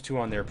Borderlands 2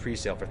 on their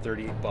pre-sale for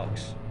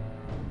 $38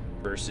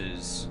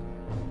 versus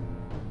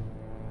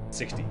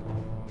 60.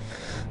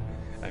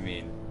 I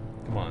mean,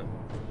 come on.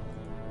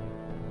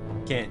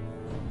 You can't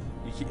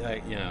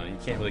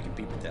really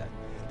compete with that.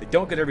 They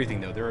don't get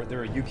everything though.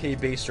 They're a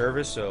UK-based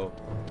service, so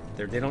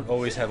they don't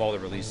always have all the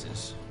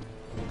releases.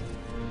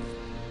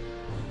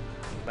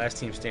 Last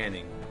team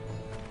standing.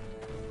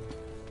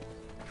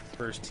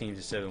 First team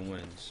to 7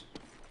 wins.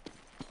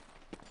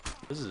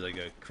 This is like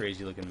a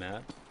crazy looking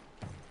map.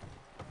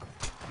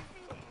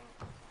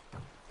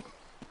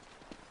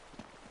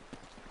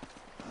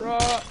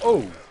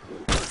 Oh!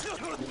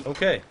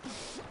 Okay.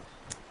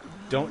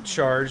 Don't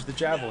charge the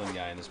javelin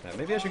guy in this map.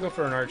 Maybe I should go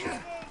for an archer.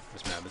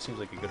 This map. It seems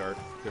like a good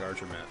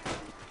archer map.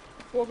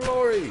 For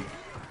glory!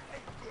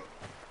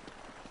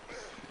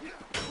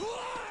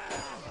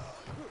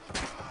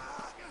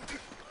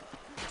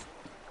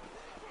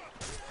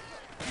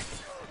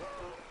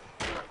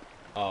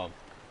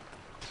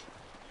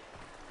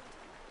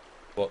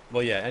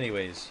 Well, yeah.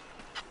 Anyways,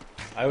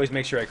 I always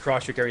make sure I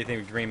cross-check everything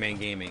with Green Man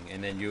Gaming,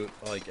 and then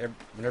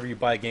whenever you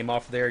buy a game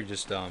off there, you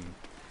just a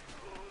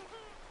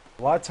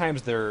lot of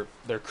times their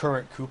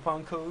current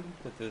coupon code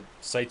that the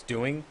site's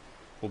doing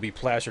will be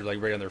plastered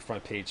like right on their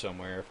front page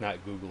somewhere. If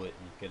not, Google it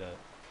and you can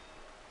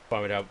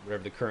find it out.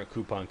 Whatever the current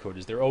coupon code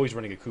is, they're always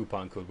running a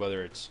coupon code,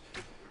 whether it's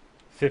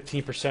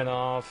 15%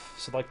 off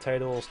select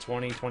titles,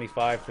 20,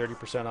 25,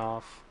 30%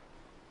 off.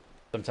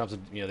 Sometimes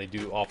they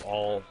do off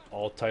all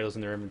titles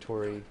in their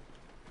inventory.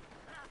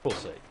 Cool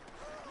site.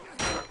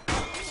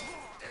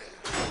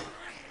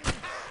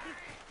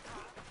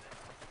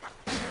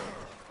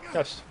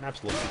 Gosh,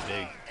 map's a little too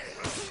big.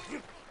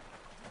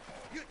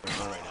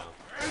 Right now.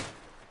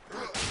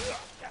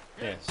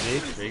 Yeah, see?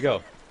 There you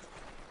go.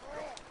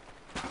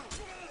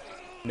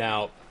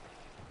 Now,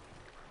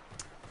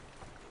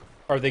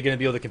 are they going to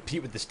be able to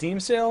compete with the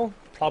Steam sale?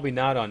 Probably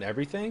not on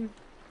everything,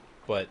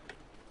 but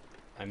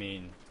I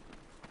mean,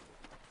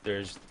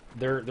 they're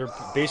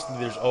basically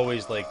there's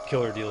always like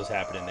killer deals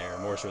happening there,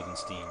 more so than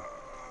Steam,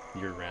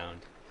 year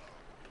round.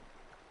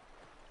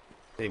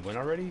 They win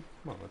already?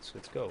 Come on, let's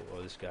go.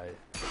 Oh, this guy.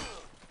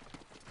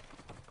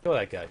 Kill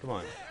that guy. Come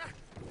on.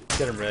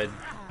 Get him, Red.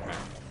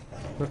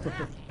 Right.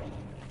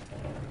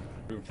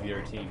 Room for the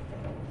other team.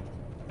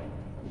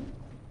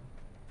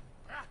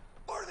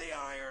 Or the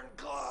Iron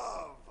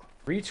Glove.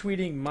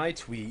 Retweeting my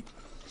tweet.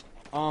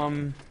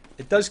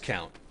 It does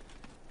count.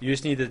 You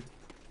just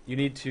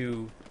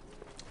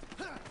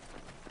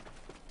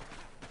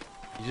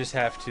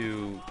have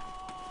to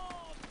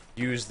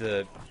use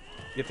you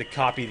have to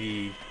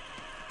copy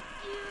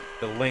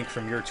the link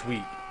from your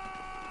tweet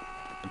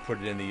and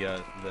put it in the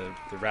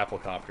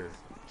Rapplecopter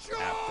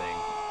app thing.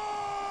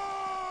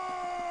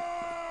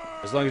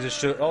 As long as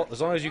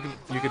you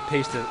could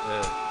paste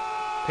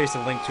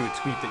a link to a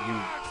tweet that you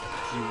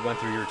went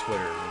through your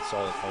Twitter. That's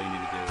all you need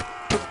to do.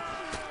 I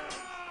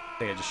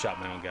think I just shot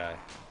my own guy.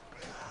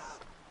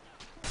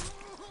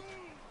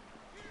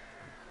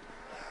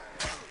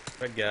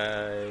 Right,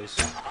 guys.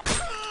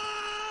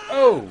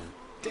 Oh,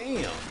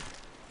 damn!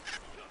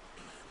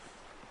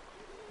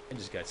 I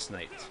just got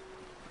sniped.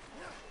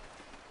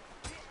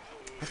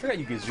 I forgot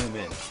you could zoom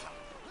in.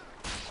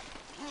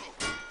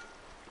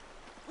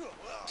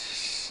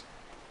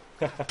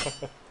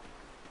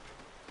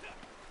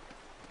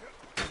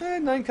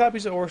 9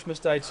 copies of Orcs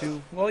Must Die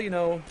 2. Well, I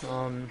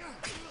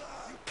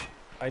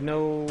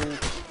know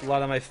a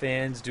lot of my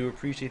fans do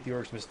appreciate the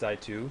Orcs Must Die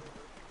 2.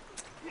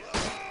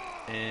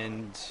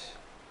 And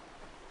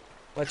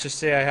let's just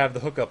say I have the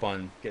hookup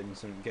on getting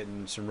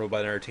some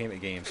robot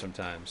entertainment games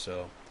sometimes,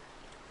 so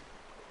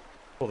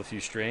pulled a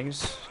few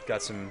strings,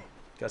 got some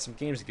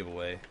games to give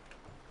away.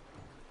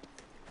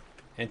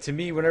 And to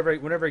me,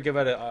 whenever I give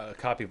out a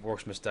copy of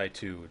Orcs Must Die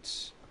 2,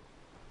 it's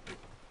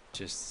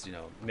just, it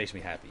makes me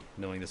happy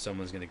knowing that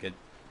someone's gonna get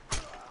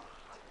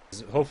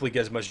hopefully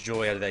get as much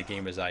joy out of that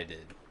game as I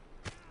did.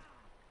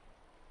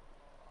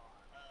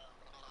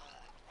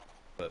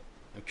 But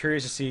I'm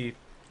curious to see.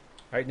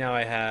 Right now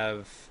I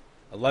have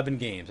 11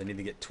 games. I need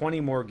to get 20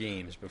 more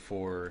games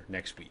before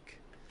next week.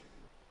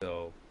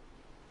 So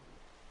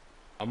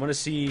I'm gonna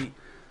see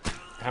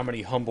how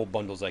many humble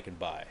bundles I can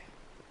buy.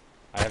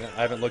 I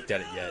haven't looked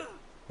at it yet. I'm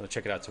gonna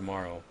check it out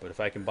tomorrow. But if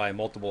I can buy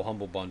multiple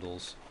humble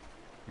bundles,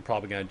 I'm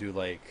probably gonna do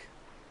like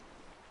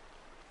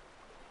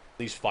at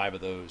least 5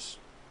 of those.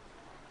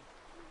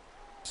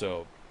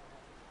 So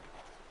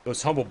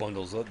those humble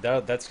bundles,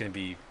 that's gonna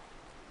be,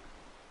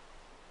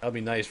 that'll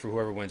be nice for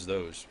whoever wins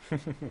those.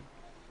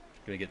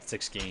 Gonna get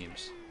 6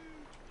 games,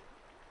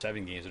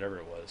 7 games, whatever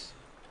it was.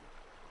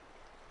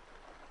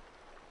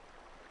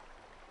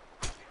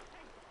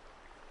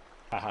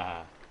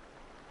 Haha.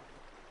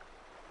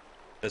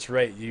 That's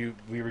right. You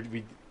were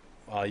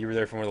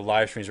there for one of the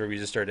live streams where we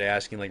just started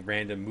asking like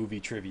random movie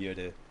trivia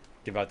to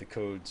give out the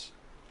codes.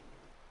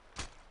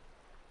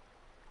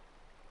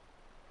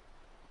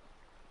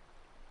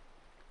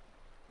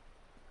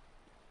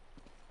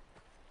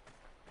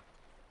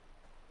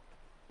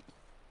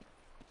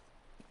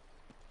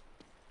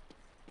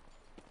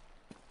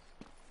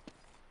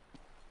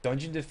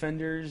 Dungeon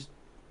Defenders,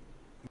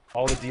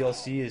 all the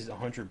DLC is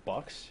 $100.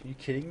 Are you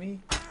kidding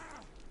me?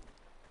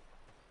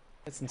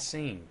 That's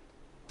insane.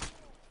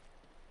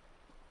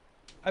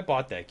 I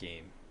bought that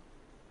game.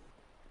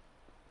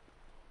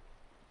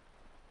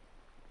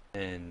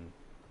 And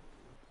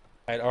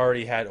I'd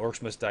already had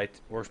Orcs Must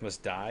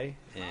Die,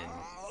 and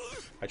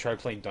I tried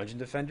playing Dungeon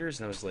Defenders,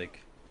 and I was like,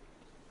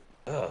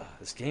 ugh,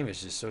 this game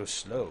is just so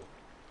slow.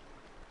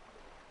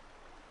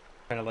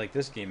 Kind of like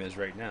this game is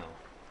right now.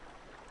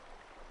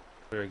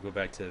 Better go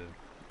back to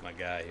my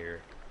guy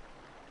here,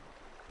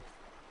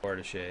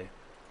 Fryedegg.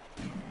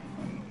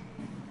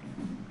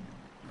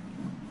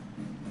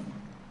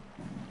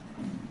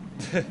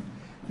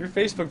 Your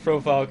Facebook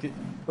profile could,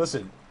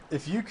 listen,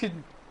 if you could,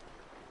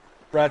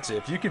 Ratsa,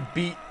 if you could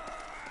beat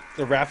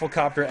the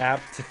Rafflecopter app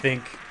to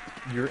think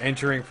you're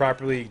entering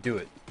properly, do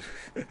it.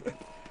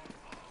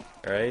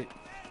 Alright?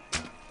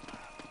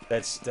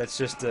 That's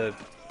just a,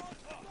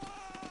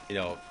 you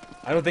know,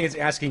 I don't think it's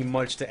asking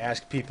much to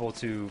ask people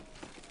to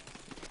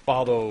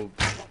follow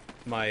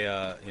my,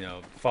 you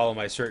know, follow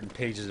my certain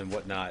pages and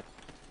whatnot,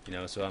 you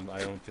know, so I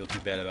don't feel too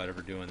bad about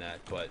ever doing that,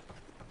 but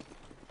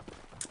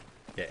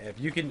yeah, if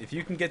you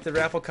can get the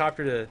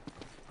Rafflecopter to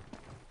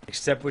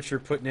accept what you're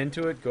putting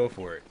into it, go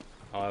for it.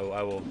 I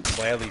will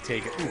gladly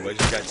take it. Ooh, I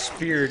just got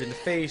speared in the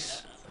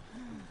face.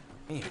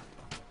 Man.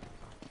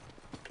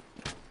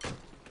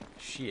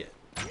 Shit.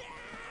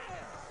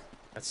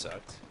 That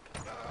sucked.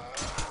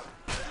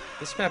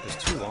 This map is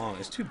too long.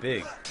 It's too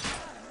big.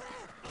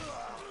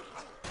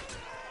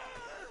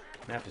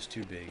 Map is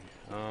too big.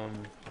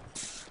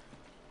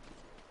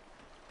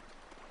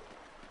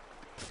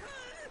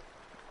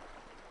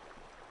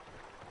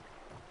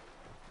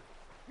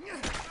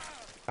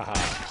 Haha.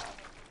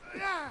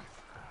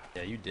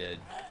 Yeah, you did.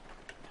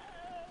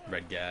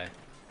 Red guy.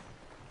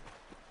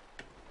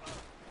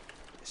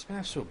 This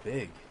map's so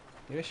big.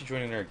 Maybe I should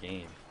join another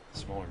game.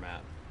 Smaller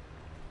map.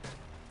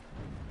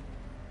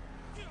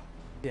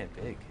 Yeah,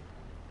 big.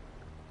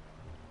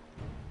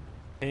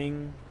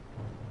 Ping.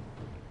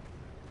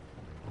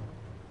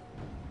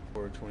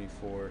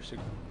 424.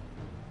 6.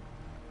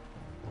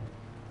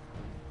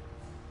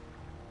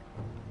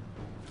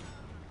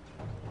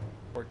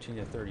 $14 to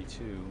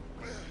 $32.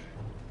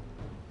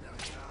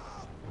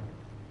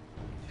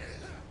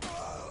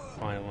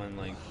 Final one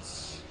like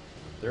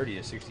 30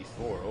 to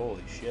 64.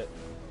 Holy shit.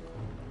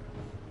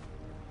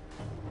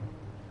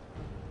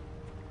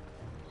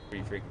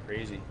 Pretty freaking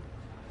crazy.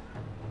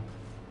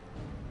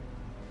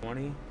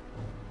 20.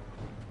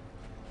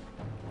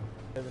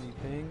 70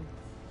 ping.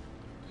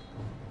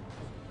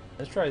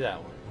 Let's try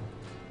that one.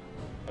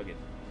 Okay.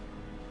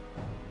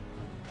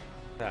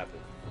 What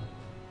happened?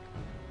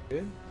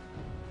 Good?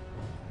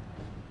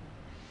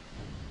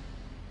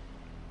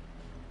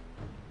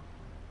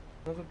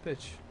 Son of a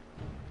bitch.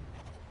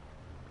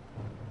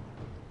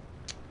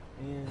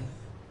 Man.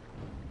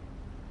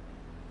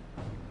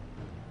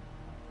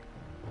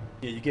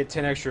 Yeah, you get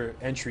 10 extra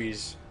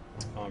entries,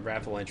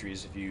 raffle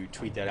entries, if you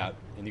tweet that out.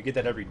 And you get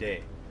that every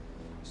day.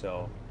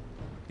 So,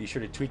 be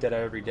sure to tweet that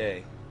out every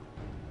day.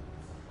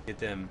 Get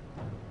them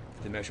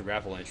extra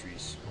raffle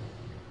entries.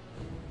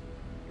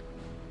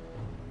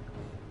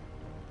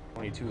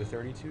 22 or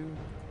 32.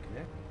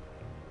 Connect.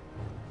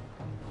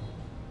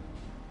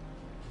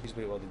 Please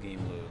wait while the game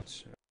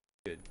loads.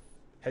 Good.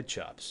 Head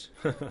chops.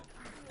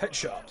 Head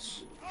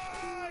chops.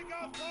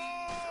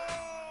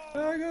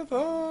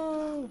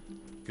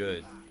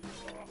 Good.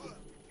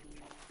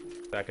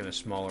 Back in a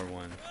smaller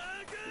one.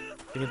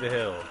 King of the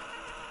hill.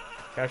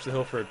 Catch the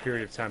hill for a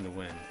period of time to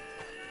win.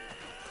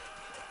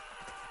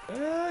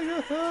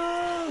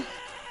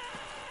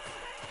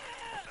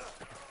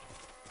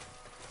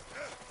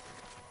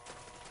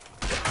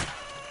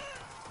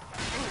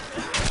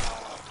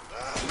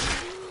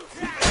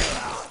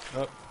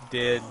 Oh,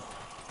 dead.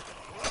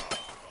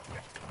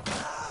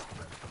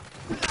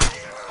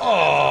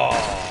 Oh!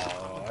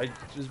 I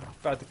was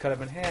about to cut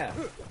him in half.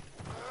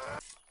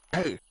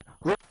 Hey,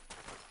 look.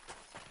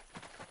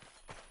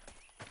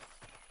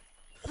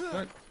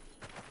 What?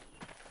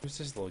 Who's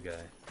this little guy?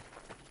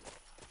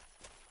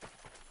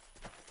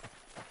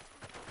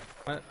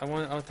 I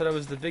thought I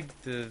was the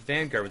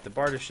vanguard with the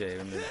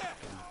Bartashave and the.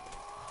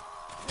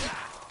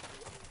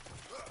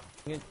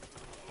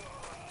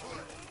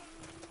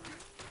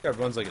 Guy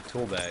runs like a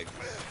tool bag.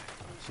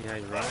 See how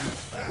he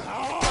runs?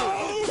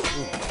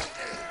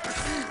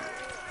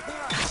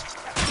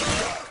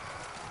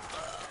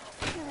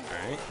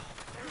 Alright.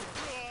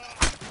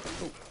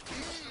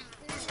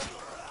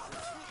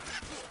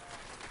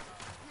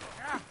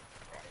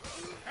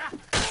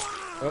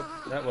 Oh,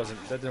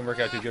 that didn't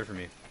work out too good for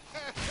me.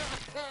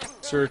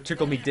 Sir,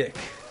 tickle me dick.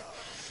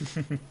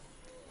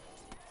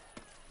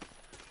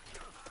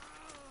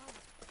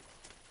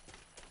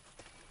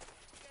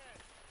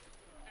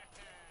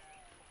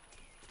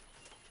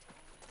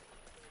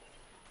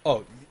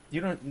 Oh,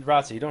 you don't,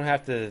 Ratsa, you don't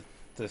have to.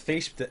 The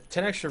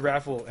 10 extra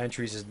raffle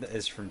entries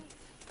is from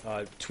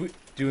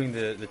doing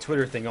the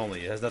Twitter thing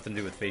only. It has nothing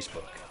to do with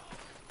Facebook.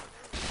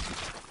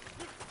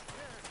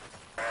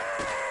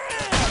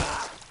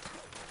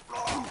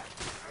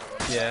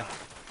 Yeah,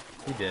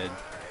 he did.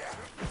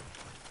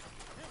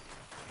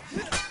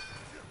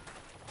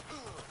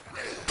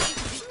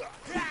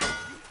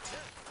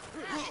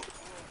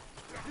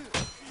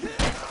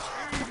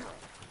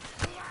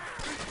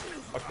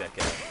 Fuck that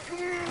guy.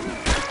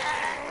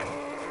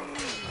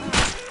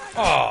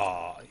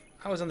 Oh,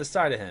 I was on the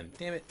side of him.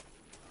 Damn it.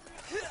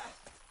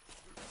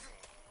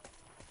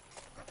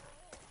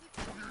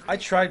 I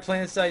tried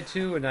playing side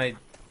 2 and I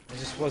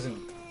just wasn't.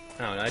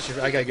 I don't know.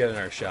 I gotta get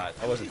another shot.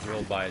 I wasn't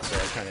thrilled by it, so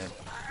I kind of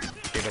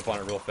gave up on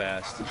it real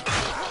fast.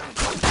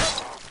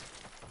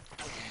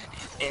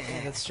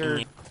 Yeah, that's sure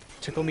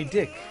tickle me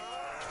dick.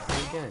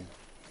 Again.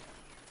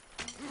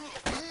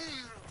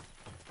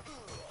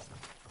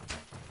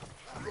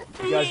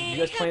 You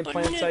guys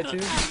playing side 2?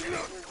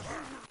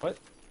 What?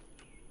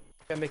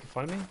 You guys making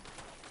fun of me?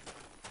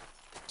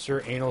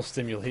 Sir, anal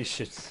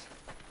stimulation.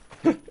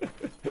 That's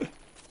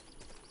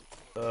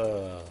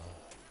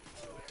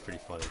pretty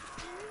funny.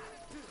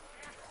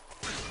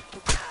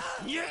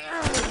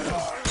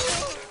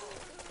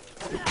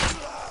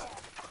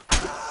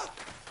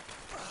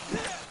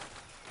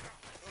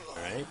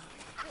 Alright.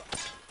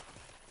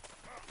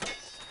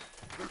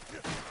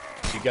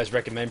 So you guys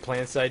recommend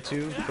playing side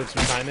 2? Put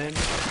some time in?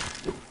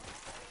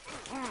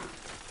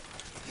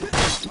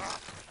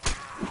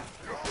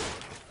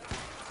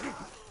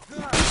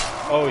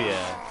 Oh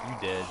yeah, you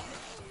did.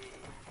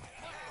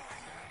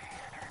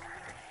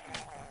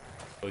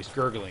 Oh, he's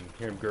gurgling.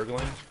 Hear him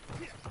gurgling?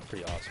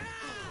 Pretty awesome.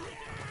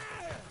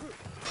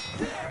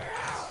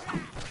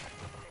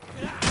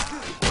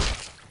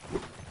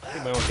 I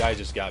think my own guy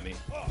just got me.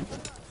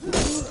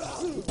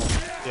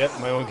 Yep,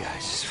 my own guy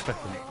just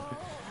fucking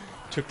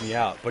took me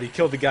out. But he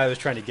killed the guy who was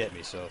trying to get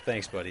me, so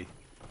thanks, buddy.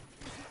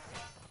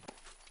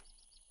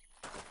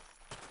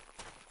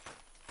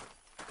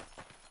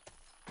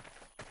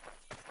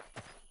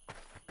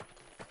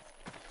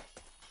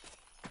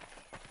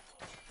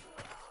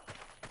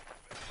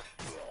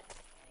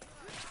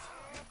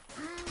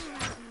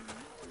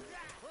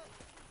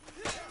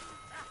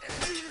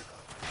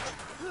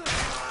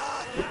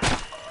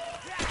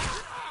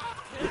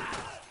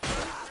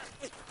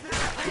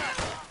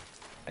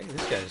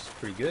 This guy's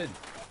pretty good.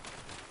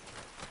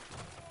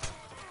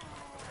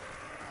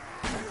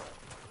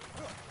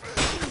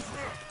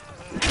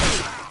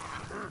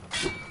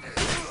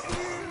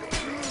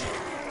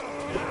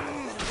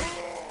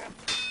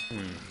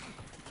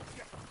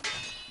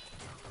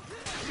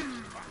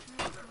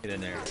 Get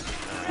in there.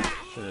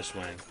 Should have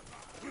swang.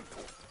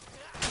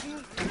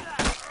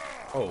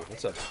 Oh,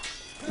 what's up?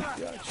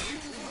 Gosh.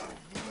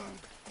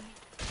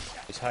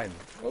 He's hiding.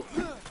 Oh.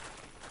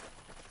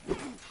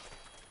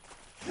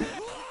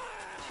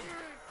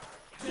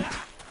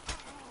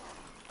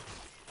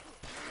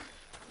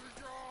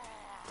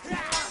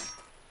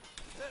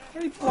 How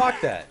did he block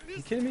that? Are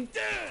you kidding me?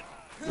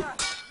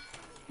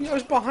 I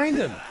was behind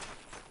him.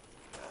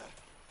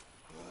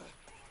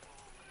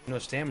 No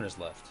stamina's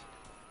left.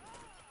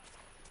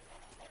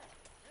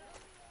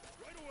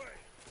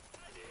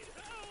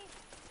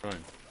 Run.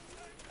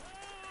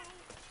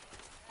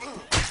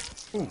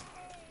 Ooh.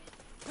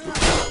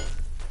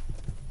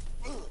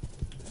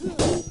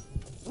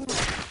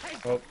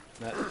 Oh,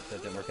 that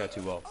didn't work out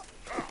too well.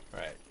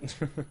 Alright.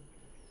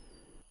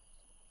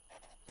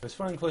 It was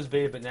fun in closed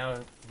beta, but now,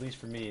 at least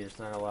for me, there's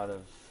not a lot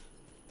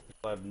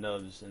of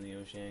nubs in the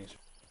Oceanics.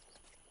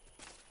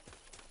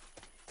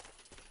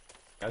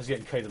 I was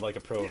getting kited like a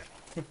pro.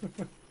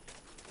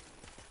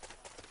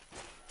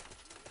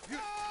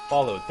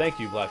 Followed. Thank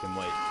you, Black and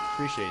White.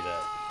 Appreciate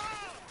that.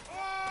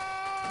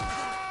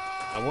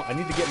 I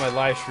need to get my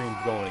live stream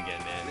going again,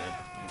 man.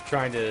 I'm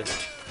trying to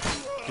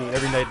do it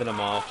every night that I'm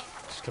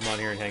off. Just come on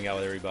here and hang out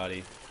with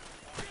everybody.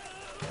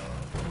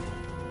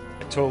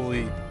 I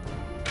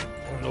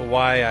don't know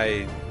why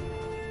I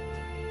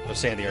was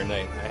saying the other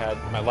night.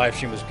 My live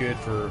stream was good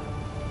for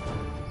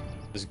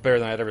was better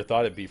than I'd ever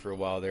thought it'd be for a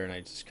while there, and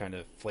I just kind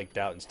of flaked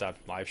out and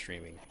stopped live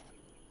streaming.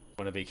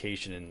 Went on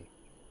vacation, and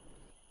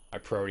my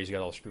priorities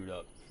got all screwed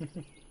up.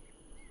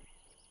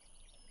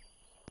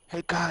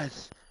 Hey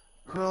guys,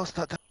 who else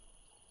thought that?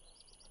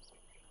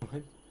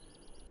 What?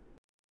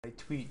 I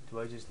tweet. Do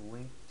I just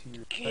link to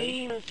your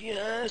Game, if you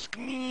ask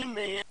me,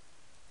 man.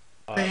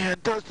 Man,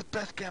 that was the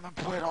best game I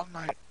played all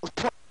night.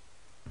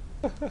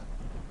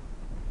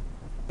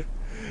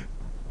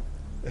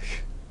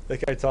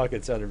 That guy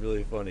talking sounded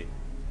really funny.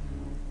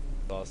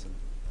 Awesome.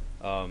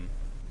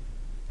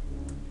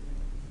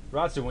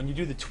 Ratsu, when you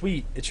do the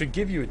tweet, it should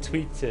give you a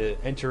tweet to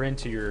enter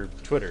into your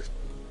Twitter.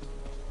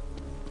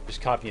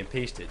 Just copy and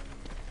paste it.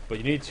 But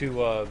you need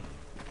to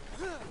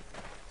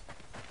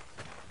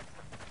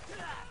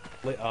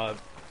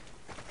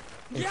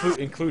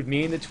include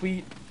me in the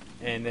tweet,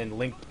 and then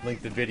link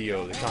the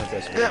video, the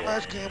contest video. That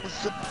last game was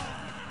simple.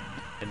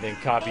 And then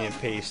copy and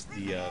paste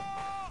the.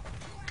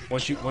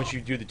 Once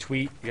you do the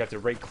tweet, you have to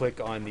right click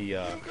on the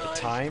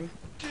time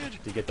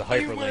to get the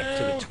hyperlink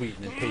to the tweet,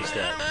 and then paste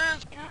that.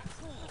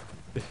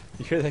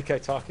 You hear that guy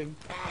talking?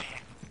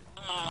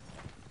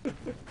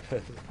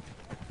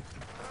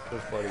 So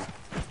funny.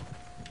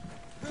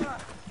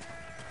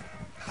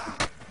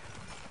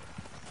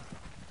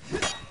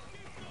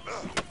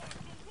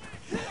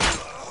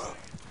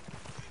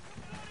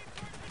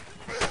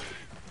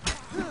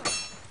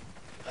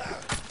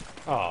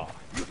 Oh.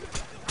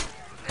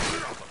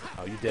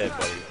 Oh, you dead,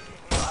 buddy.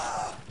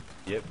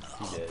 Yep,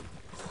 you dead.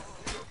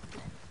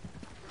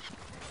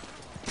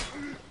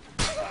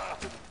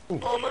 Ooh.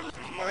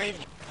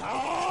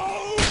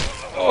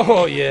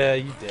 Oh, yeah,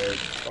 you dead,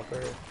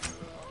 fucker.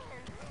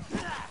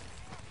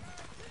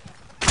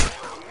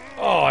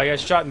 Oh, I got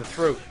shot in the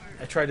throat.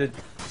 I tried to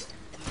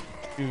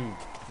do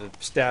the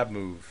stab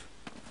move.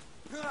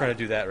 Trying to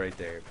do that right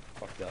there.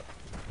 Fucked up.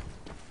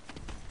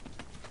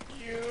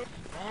 You,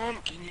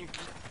 can you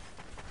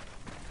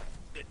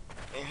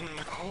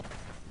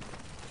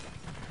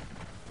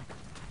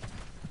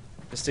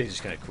This stage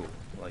is kind of cool.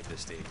 I like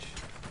this stage.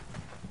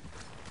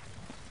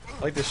 I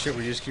like this shit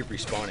where you just keep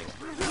respawning.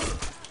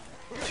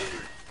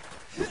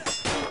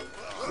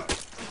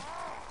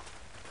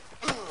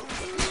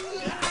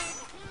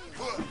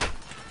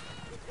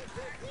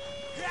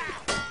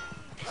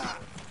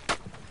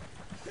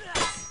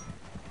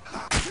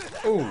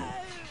 Ooh!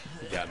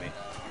 You got me.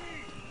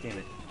 Damn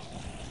it.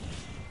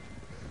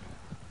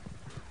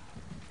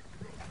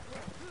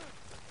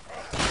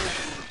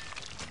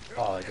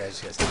 Oh, that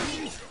guy's just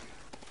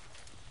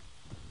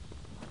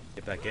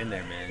get back in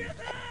there, man.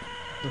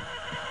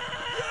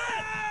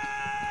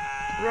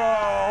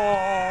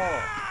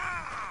 Roll!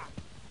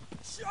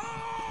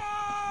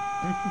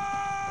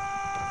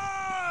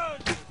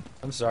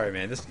 I'm sorry,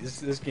 man.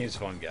 This game's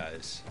fun,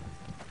 guys.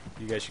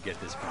 You guys should get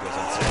this because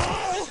I'm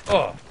serious.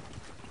 Oh!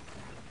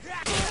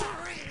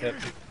 Yep,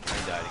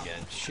 I died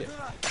again. Shit.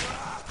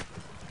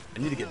 I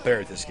need to get better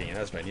at this game.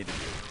 That's what I need to do.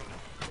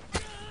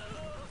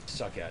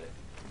 Suck at it.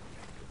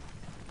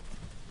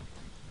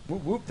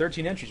 Whoop whoop,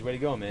 13 entries. Way to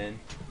go, man.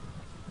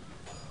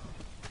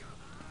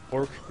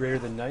 Fork greater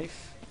than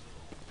knife?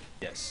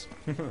 Yes.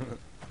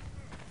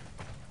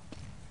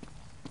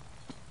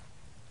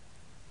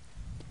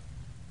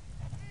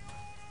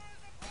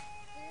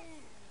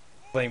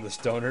 Playing with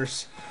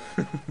stoners.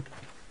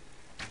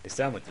 They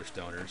sound like they're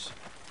stoners.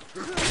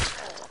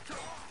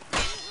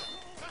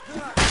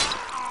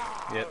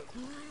 Yep.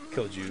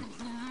 Killed you.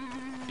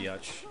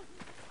 Biatch.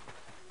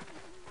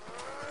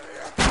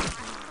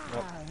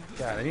 Oh,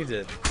 God, I need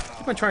to...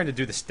 keep on trying to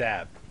do the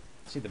stab.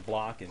 See the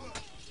block and...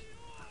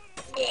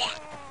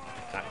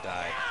 not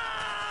die.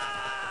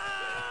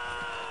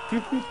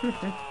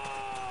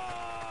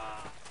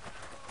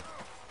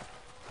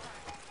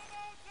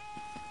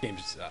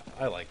 Games,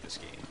 I like this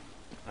game.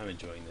 I'm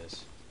enjoying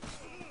this.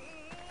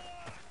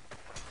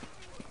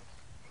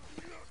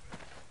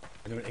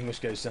 I know an English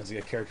guy sounds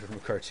like a character from a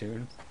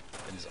cartoon.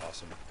 It is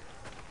awesome.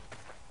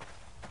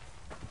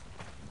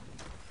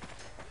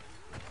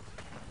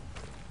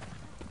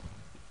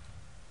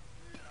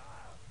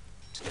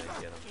 Just gonna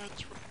get him.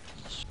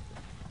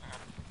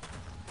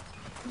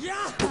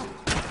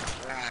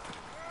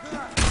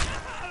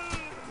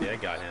 Yeah, I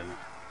got him.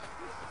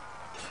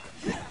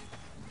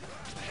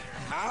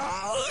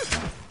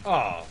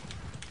 Oh.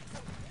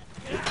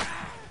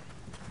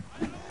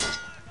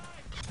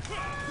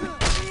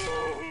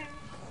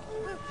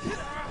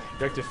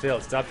 Objective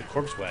failed. Stop the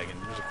corpse wagon.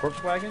 There's a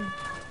corpse wagon? I'm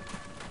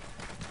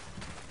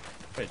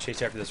gonna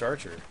chase after this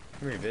archer.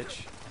 Come here,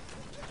 bitch.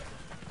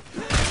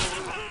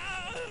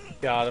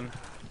 Got him.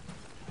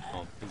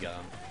 Oh, he got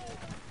him.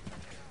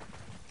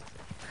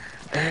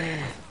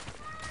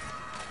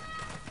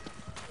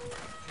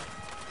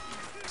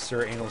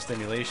 Sir Anal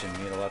Stimulation.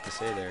 You had a lot to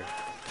say there.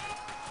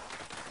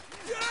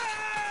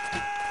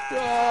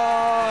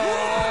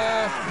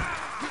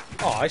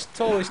 Oh, I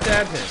totally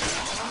stabbed him.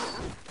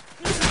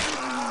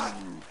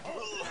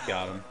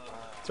 Got him.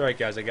 It's alright,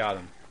 guys. I got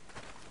him.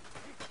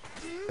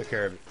 Took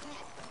care of it.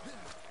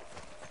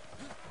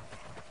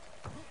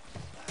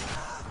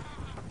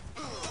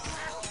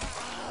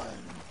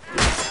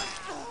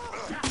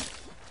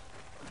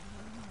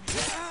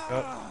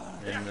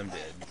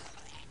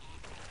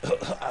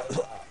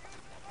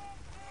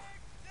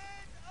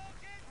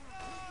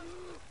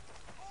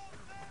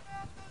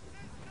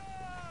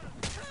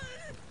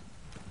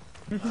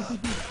 I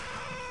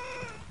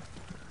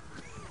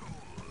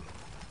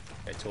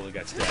totally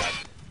got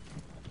stabbed.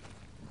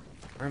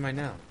 Where am I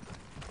now?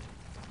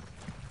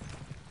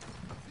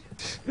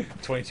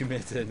 22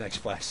 minutes to the next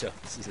flash sale.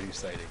 This is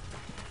exciting.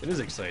 It is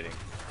exciting.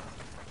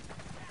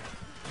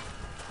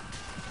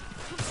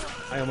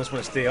 I almost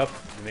want to stay up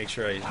to make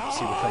sure I see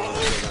what kind of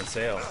is on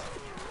sale.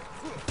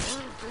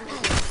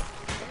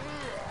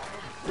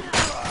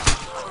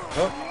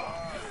 Oh.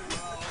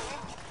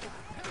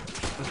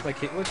 What's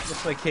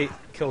my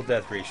kill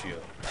death ratio?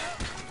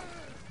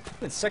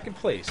 I'm in second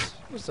place.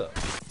 What's up?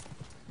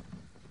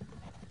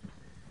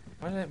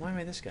 Why am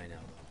I this guy now?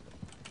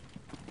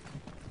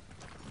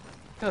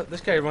 Oh,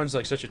 this guy runs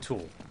like such a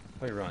tool.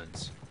 How he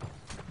runs.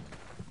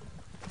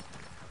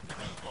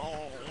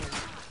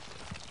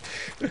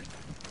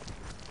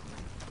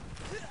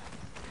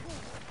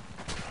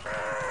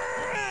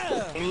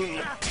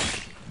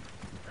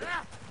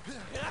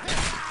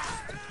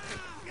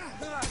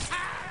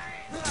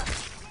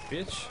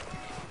 Bitch.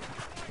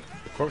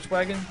 The corpse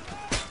wagon?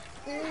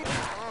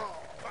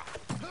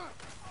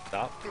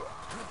 Stop.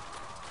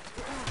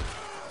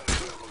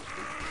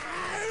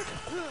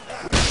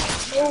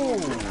 Oh!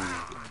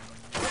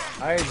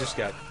 I just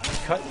got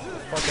cut the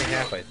fucking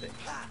half, I think.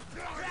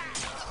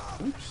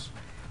 Oops.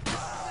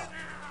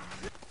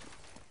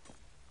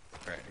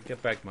 Alright,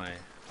 get back my...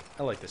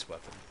 I like this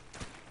weapon.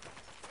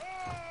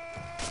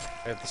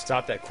 I have to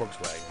stop that corpse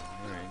wagon.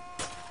 Alright.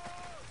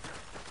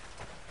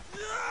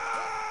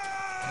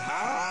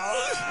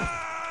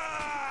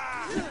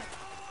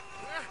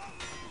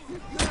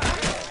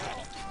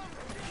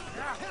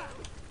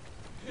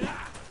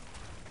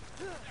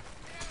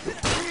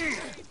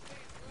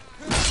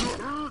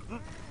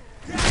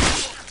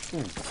 Ooh.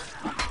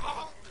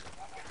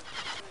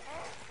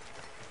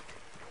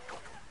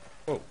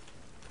 Whoa.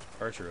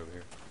 Archer over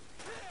here.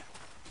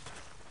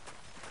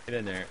 Get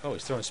in there. Oh,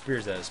 he's throwing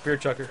spears at us. Spear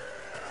chucker.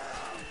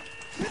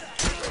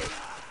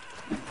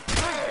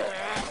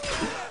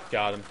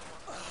 Got him.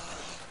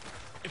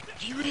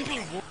 If you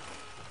even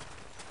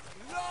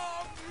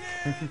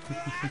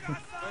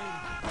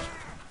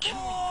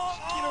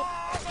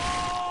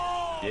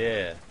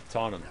Yeah,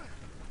 taunt him.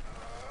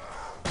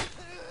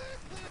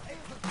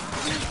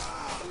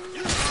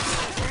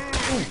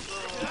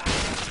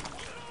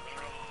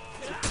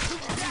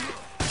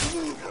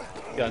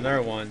 Got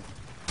another one.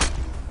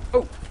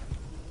 Oh!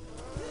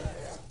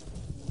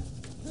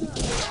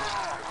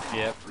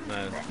 Yep,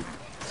 man.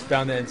 It's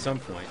bound to end some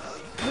point.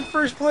 I'm in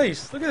first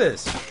place! Look at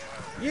this!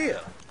 Yeah!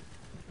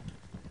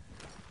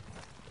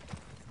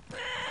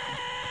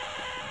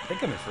 I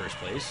think I'm in first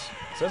place.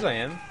 It says I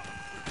am.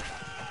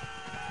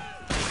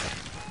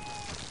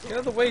 Get out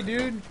of the way,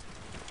 dude!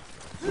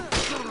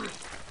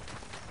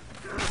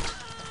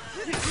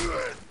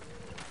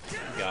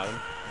 Got him.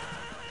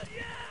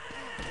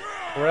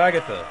 Where'd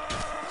Agatha?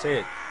 Say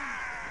it.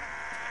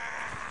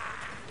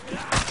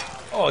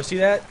 Oh, see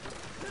that?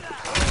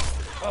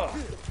 Oh.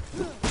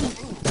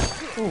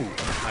 Ooh,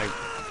 I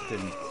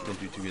didn't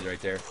do too good right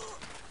there.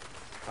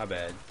 My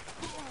bad.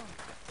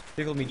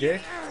 Tickle me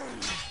dick?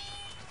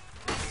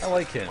 I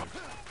like him.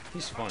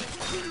 He's funny.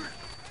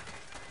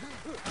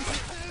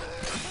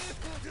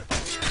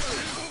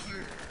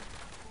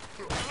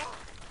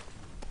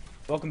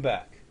 Welcome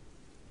back.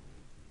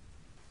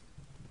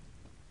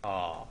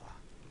 Aw.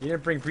 You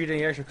didn't bring Breed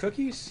any extra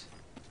cookies?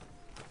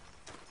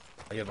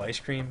 Oh, you have ice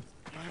cream?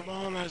 My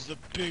mom has the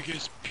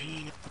biggest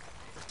peanut.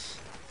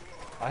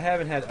 I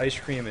haven't had ice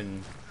cream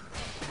in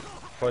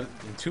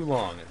too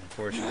long,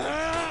 unfortunately.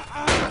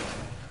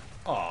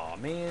 Aw,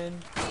 man.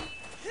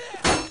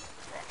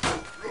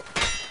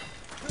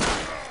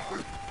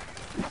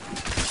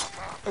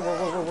 Whoa,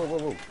 whoa, whoa, whoa, whoa,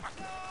 whoa.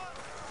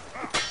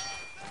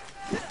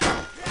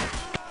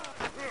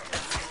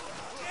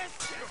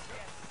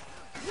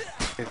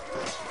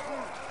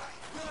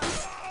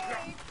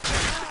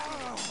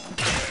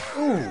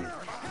 Ooh!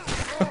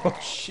 Oh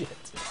shit!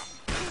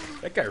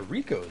 That guy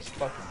Rico is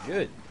fucking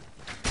good.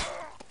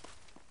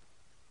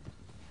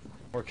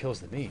 More kills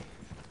than me.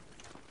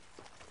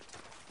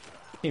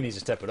 He needs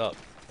to step it up.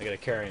 I gotta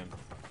carry him.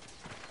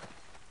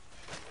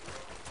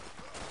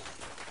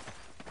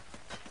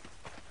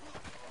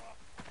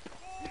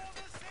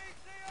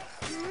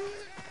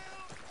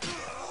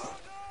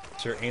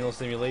 Sir, anal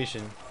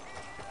stimulation.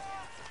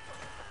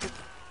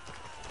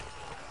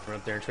 Run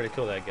up there and try to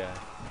kill that guy.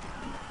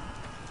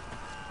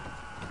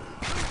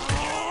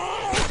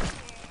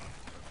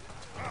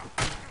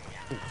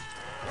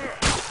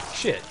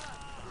 Shit.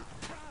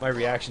 My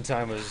reaction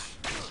time was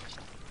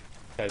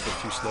kind of a bit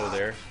too slow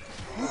there.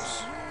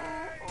 Oops.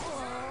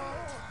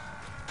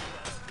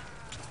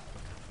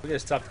 We gotta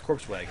stop the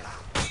corpse wagon.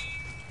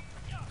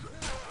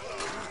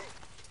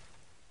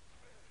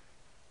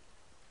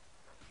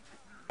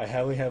 I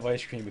only have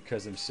ice cream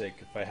because I'm sick.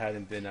 If I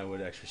hadn't been, I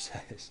would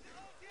exercise.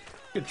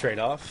 Good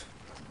trade-off.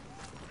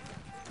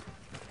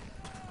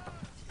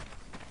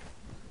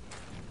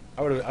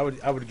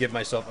 I would give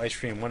myself ice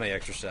cream when I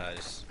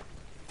exercise,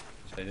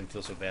 so I didn't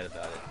feel so bad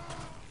about it.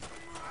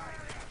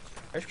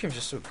 Ice cream's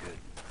just so good.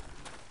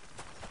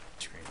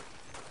 Ice cream.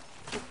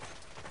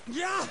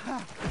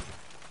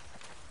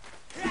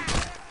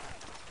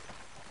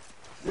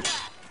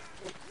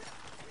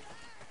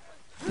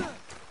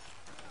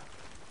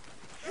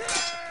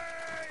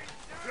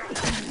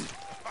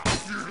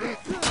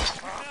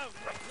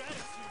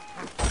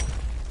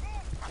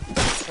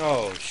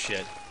 Oh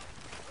shit.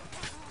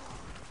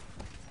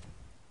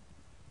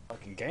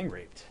 Fucking gang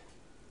raped.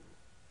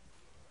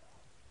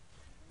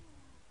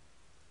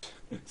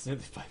 It's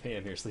nearly 5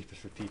 a.m. here, sleep is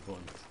for people.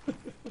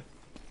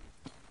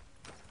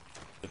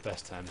 The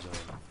best time zone.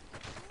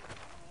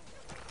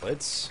 Well,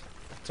 it's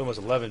almost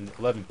 11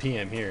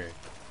 p.m. here.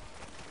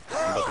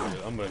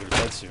 I'm gonna go to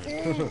bed soon. A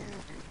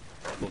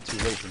little too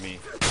late for me.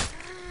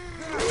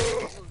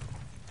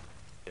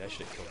 Yeah, I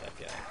should have killed that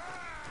guy.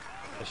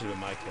 That should have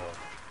been my kill.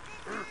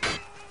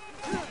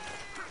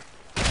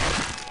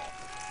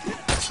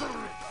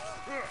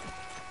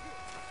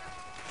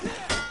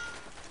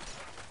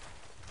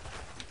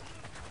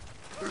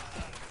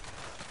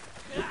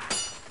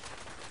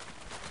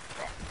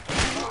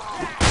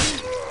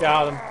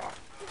 Got him.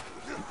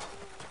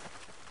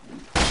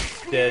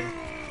 Dead.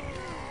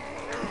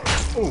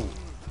 Ooh.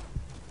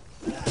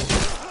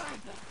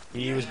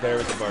 He was better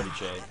with the Barty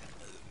J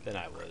than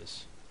I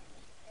was.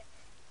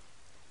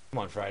 Come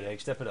on,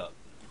 Fryedegg, step it up.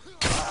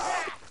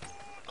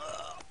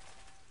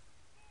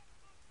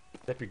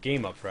 Step your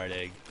game up,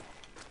 Fryedegg.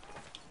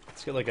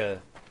 Let's get like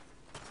a...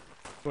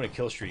 I want a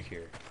kill streak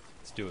here.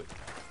 Let's do it.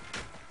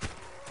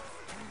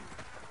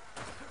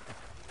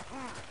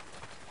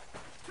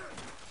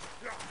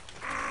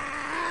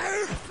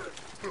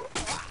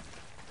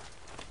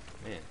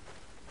 Man.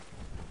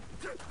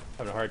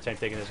 Having a hard time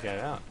taking this guy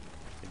out.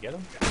 Did I get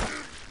him?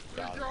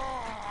 Got him.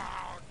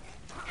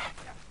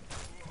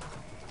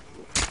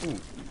 Ooh.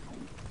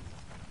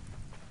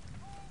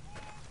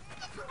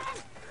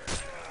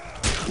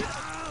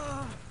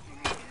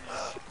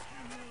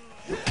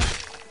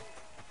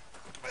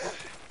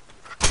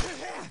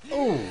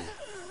 Ooh.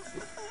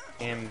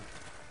 Damn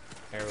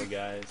arrow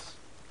guys.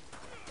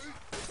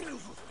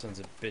 Sons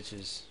of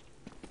bitches.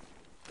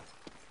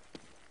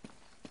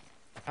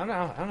 I don't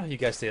know how you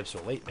guys stay up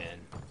so late, man.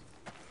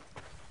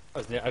 I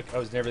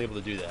was never able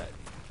to do that.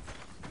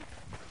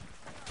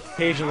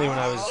 Occasionally when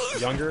I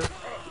was younger,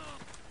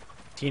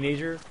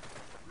 teenager,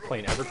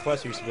 playing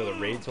EverQuest, I used to be able to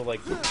raid till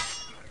like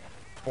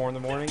 4 in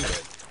the morning, but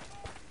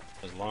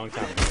it was a long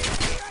time ago.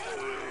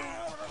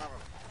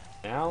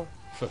 Now?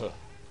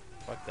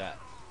 Fuck that.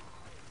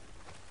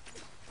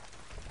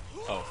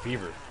 Oh,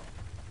 fever.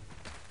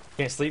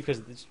 Can't sleep because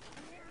it's...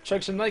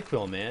 Chug some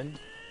NyQuil, man.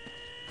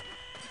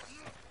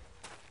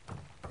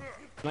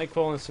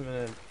 NyQuil and some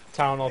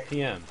Tylenol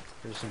PM.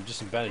 There's just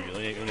some Benadryl.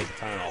 You don't need the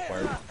Tylenol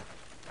part.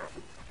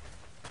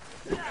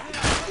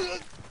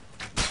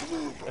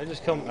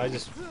 I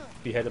just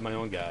beheaded my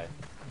own guy.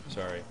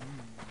 Sorry.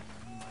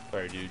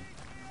 Sorry, dude.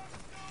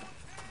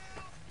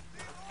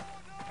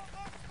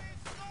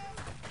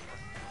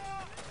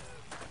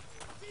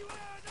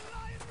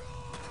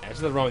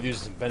 There's nothing wrong with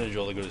using some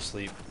Benadryl to go to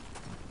sleep.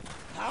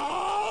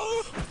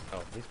 Oh,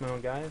 these my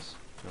own guys?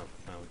 No,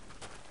 no.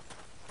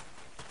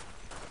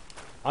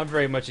 I'm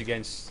very much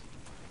against,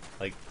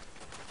 like,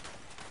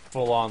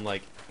 full-on,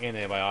 like,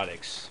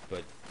 antibiotics,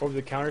 but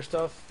over-the-counter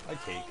stuff, I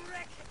take.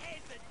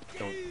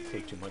 Don't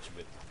take too much of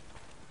it.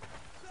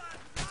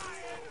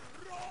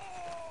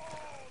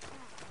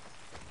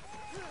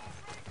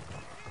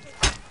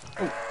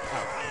 Oh,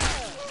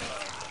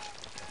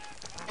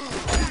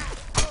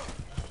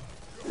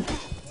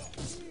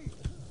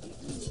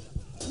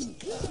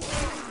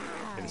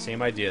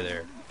 same idea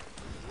there.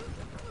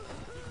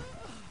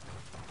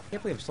 I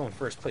can't believe I'm still in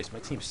first place. My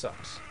team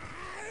sucks.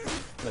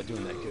 I'm not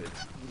doing that good.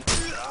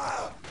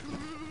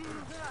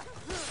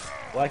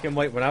 Black and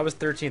white. When I was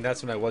 13,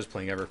 that's when I was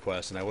playing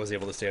EverQuest, and I was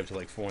able to stay up till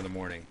like 4 in the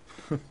morning.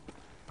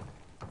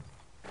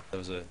 I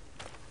was a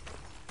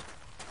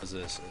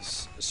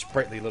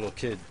sprightly little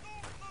kid.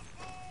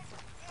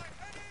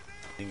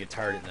 Didn't get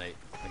tired at night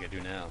like I do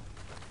now.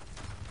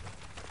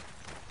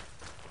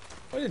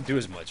 I didn't do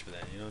as much, but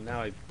then, you know,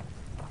 now I'm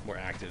more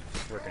active,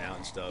 working out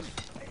and stuff.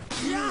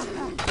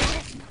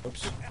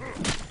 Oops.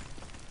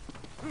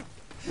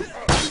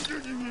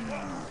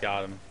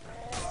 Got him.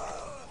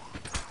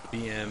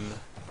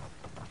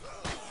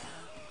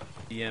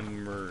 BM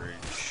merge.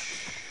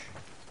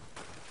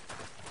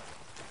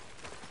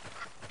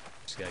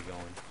 This guy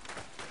going.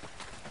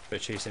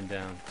 Better chase him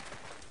down.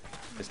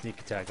 A sneak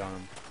attack on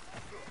him.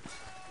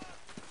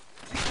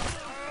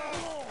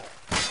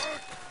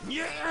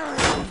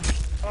 Yeah.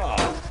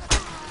 Oh.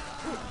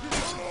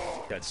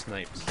 Got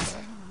sniped.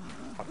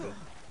 Fucker.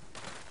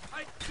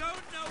 I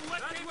don't know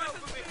what they want to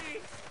be.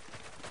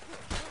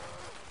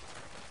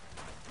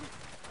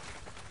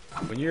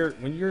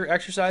 When you're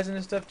exercising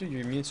and stuff, dude,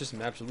 your immune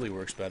system absolutely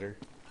works better.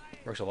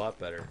 Works a lot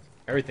better.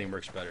 Everything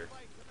works better.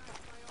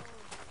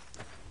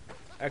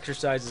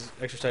 Exercise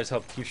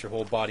helps keeps your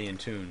whole body in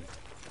tune.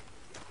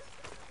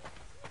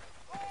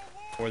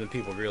 More than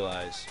people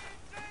realize.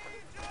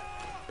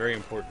 Very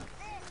important.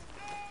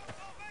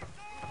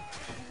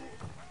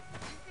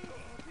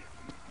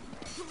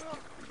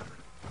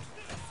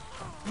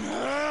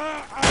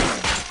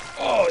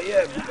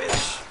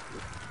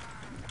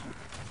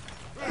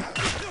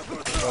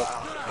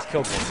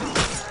 killed one.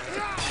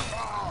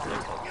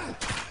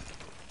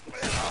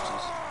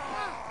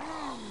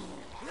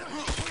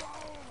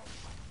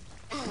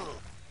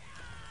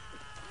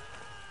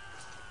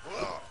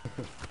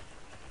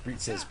 Reed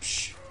says,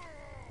 psh.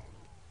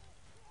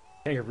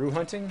 Kangaroo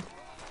hunting?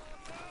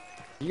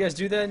 You guys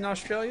do that in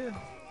Australia?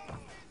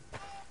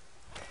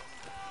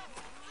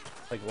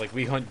 Like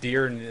we hunt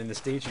deer in the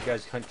States, you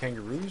guys hunt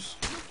kangaroos?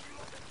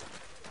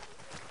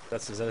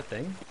 Is that a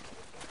thing?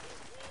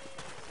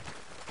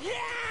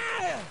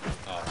 Yeah!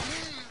 Oh.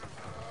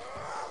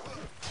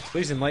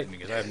 Please enlighten me,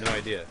 because I have no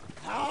idea.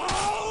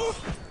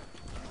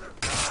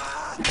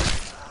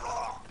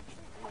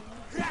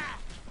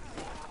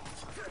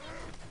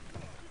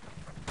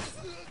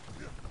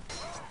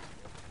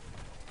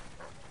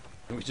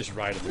 We just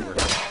ride at the work.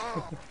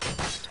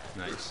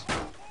 Nice.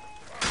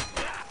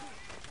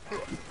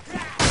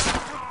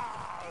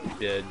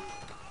 Dead.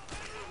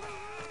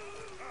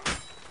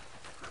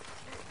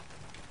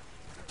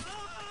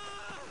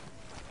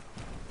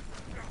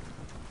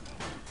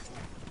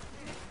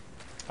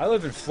 I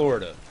live in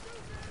Florida.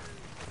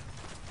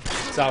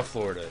 South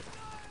Florida.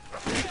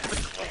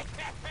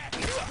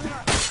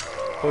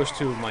 Close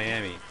to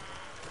Miami.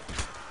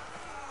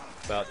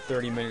 About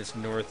 30 minutes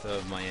north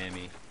of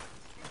Miami.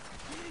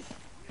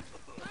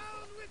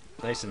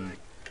 Nice and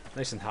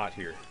hot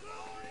here.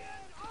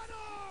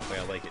 The way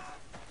I like it.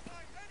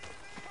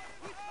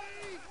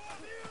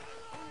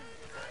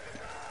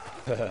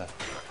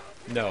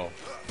 No.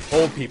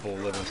 Old people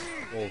live in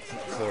old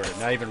Florida.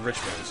 Not even rich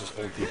ones, just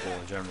old people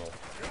in general.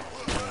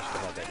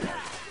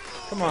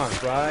 Come on,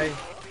 Fry.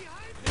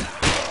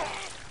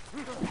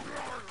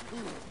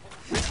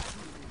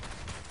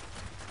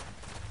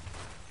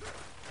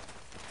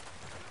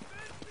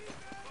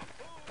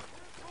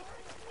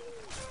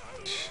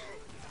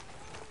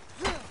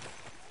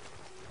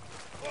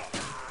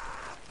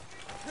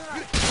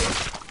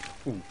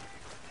 Ooh.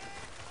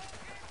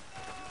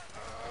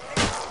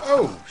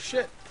 Oh,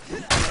 shit.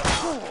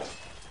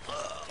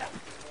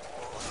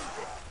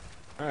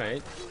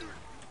 Alright.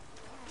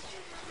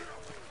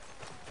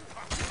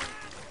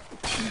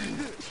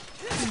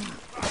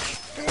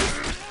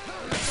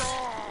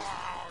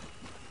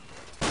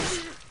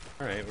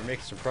 Alright, we're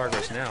making some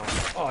progress now.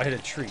 Oh, I hit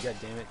a tree, god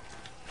damn it.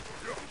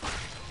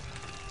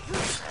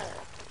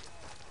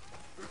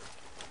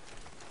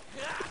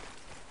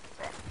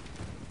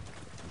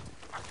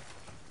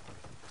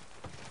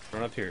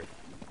 Run up here.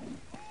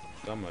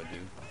 That's what I'm gonna do.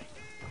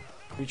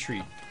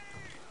 Retreat.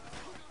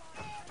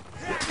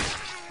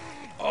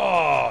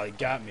 Oh, it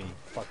got me,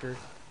 fucker.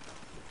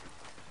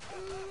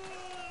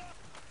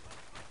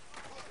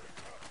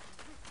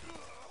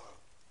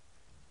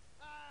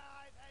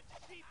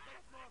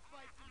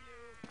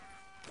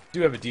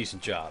 Do have a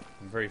decent job.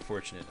 I'm very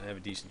fortunate. I have a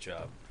decent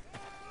job.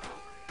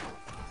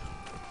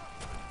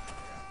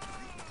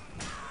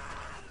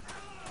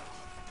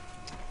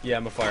 Yeah,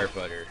 I'm a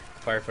firefighter.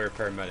 Firefighter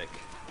paramedic.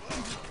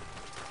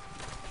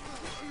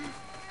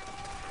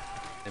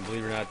 And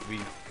believe it or not, we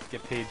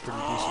get paid pretty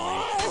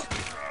decently.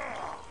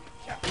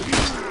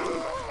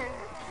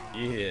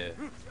 Yeah,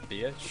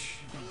 bitch.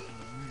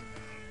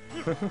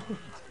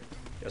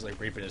 Guy's like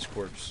raping his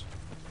corpse.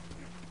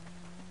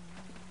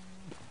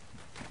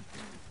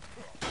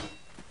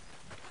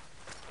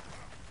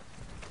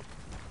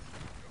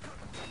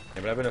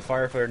 Yeah, but I've been a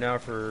firefighter now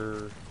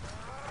for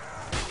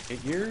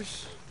 8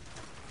 years.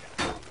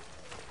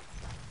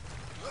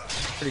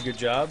 Pretty good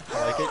job.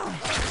 I like it.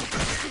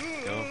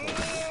 You know,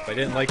 if I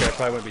didn't like it, I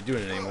probably wouldn't be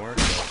doing it anymore.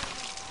 So.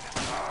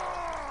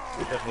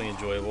 Definitely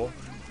enjoyable.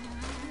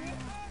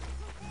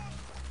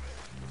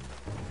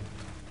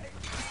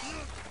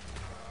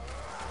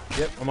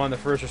 Yep, I'm on the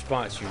first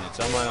response units.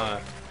 I'm on a,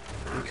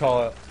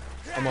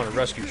 I'm on a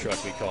rescue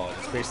truck, we call it.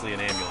 It's basically an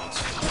ambulance.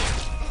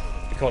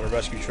 We call it a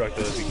rescue truck,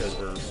 though, because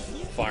we're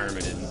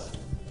firemen and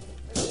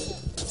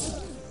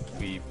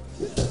we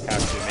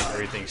have to make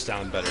everything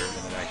sound better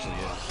than it actually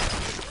is.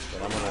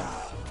 But I'm on a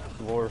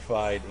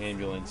glorified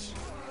ambulance.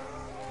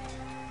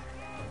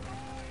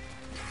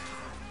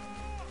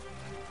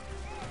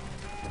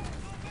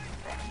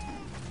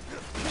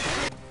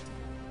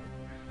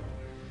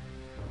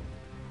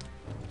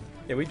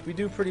 Yeah, we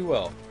do pretty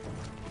well.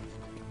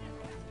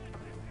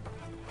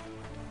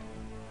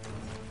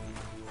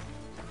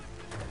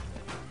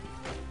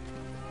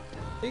 I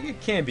think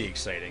it can be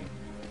exciting.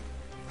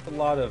 A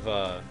lot of,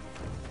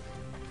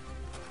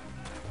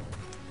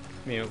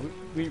 you know,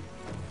 you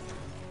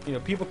know,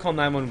 people call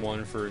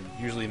 911 for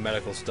usually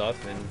medical stuff,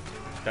 and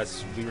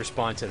we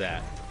respond to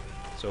that.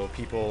 So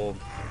people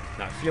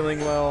not feeling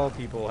well,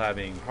 people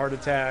having heart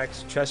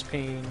attacks, chest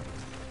pain,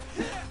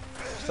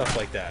 stuff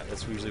like that.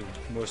 That's usually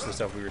most of the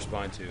stuff we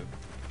respond to.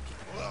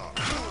 I'm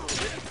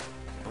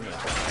gonna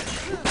die.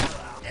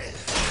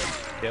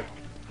 Yep,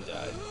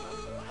 died.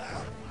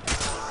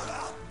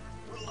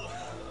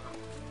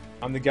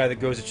 I'm the guy that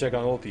goes to check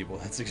on old people.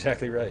 That's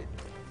exactly right.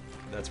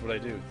 That's what I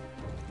do.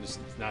 Just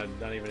not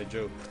even a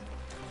joke.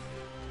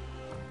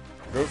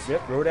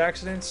 Road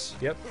accidents.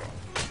 Yep.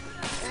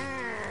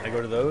 I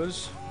go to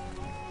those.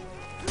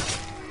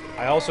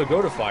 I also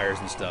go to fires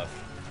and stuff.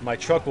 my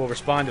truck will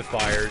respond to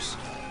fires,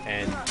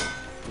 and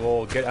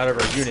we'll get out of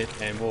our unit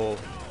and we'll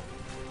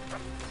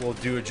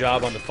do a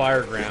job on the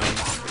fire ground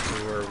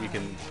where we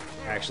can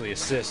actually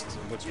assist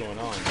in what's going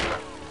on.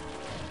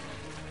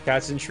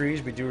 Cats in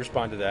trees, we do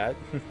respond to that.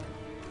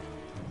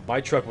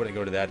 My truck wouldn't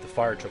go to that. The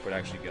fire truck would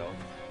actually go.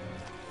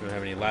 We don't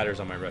have any ladders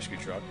on my rescue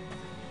truck.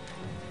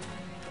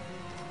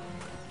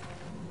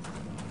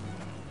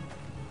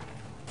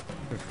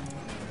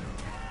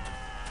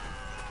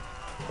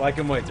 Black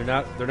and white. They're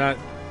not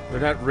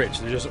rich.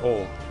 They're just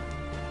old,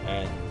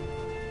 and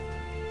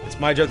it's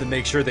my job to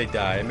make sure they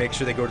die and make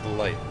sure they go to the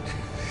light.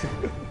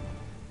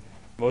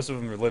 Most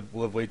of them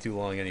live way too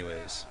long,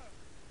 anyways.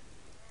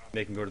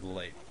 Make them go to the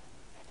light.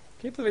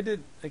 Can't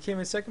believe I came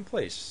in second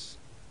place.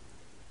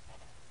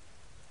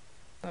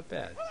 Not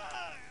bad.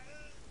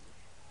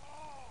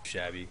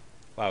 Shabby.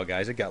 Wow,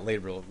 guys, it got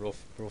late real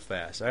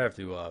fast. I have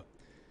to.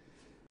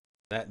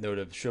 That note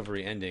of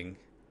Chilvary ending.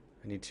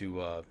 I need to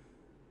go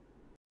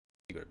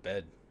to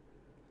bed.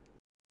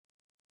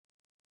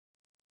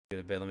 Go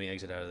to bed. Let me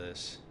exit out of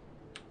this.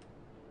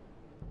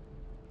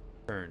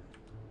 Turn.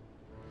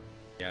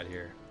 Get out of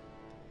here.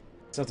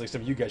 Sounds like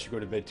some of you guys should go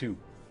to bed too.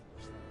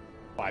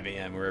 5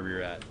 a.m. wherever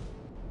you're at.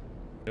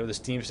 I know the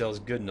Steam sale is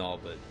good and all,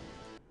 but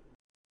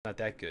not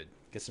that good.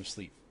 Get some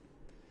sleep.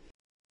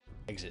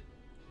 Exit.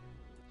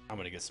 I'm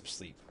gonna get some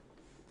sleep.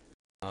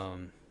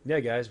 Yeah,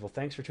 guys. Well,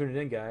 thanks for tuning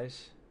in,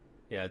 guys.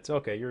 Yeah, it's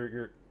okay.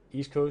 You're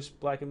East Coast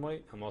black and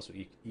white. I'm also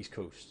East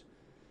Coast.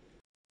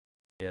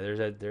 Yeah,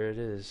 there it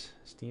is.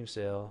 Steam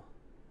sale.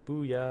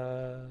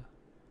 Booyah.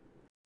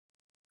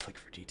 Click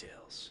for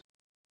details.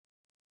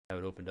 How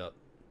it opened up.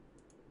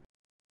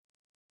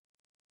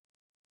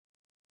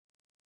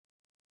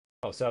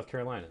 Oh, South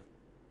Carolina.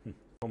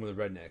 Home of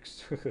the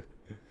rednecks.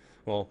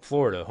 Well,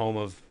 Florida, home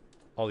of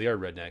all the other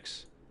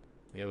rednecks.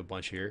 We have a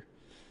bunch here.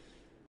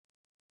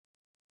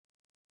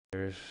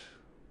 There's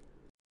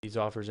these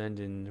offers end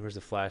in, where's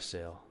the flash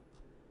sale?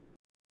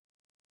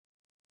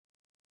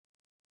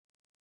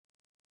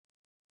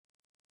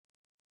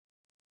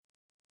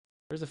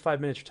 Where's the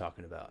 5 minutes you're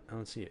talking about? I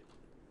don't see it.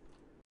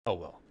 Oh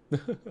well.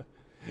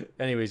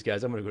 Anyways,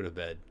 guys, I'm gonna go to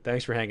bed.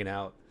 Thanks for hanging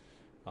out.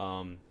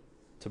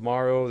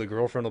 Tomorrow the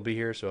girlfriend will be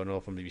here, so I don't know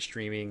if I'm gonna be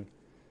streaming.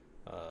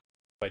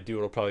 If I do,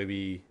 it'll probably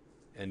be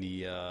in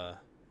the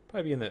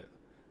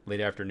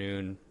late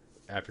afternoon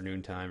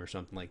time or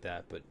something like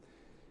that. But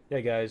yeah,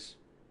 guys,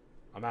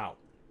 I'm out.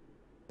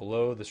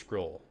 Below the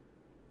scroll.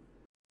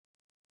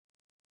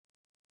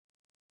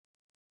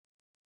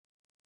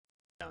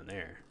 Down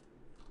there.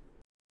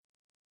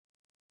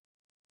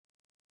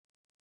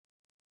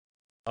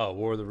 Oh,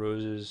 War of the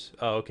Roses.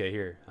 Oh, okay,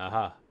 here.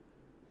 Aha.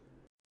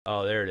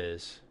 Oh, there it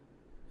is.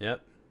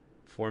 Yep.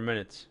 4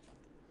 minutes.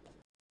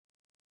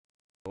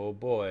 Oh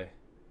boy.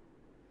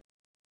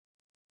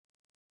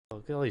 Oh,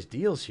 look at all these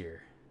deals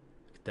here.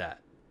 Look at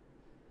that.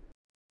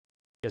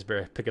 You guys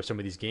better pick up some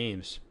of these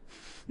games.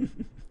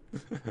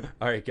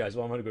 Alright, guys.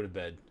 Well, I'm going to go to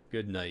bed.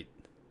 Good night.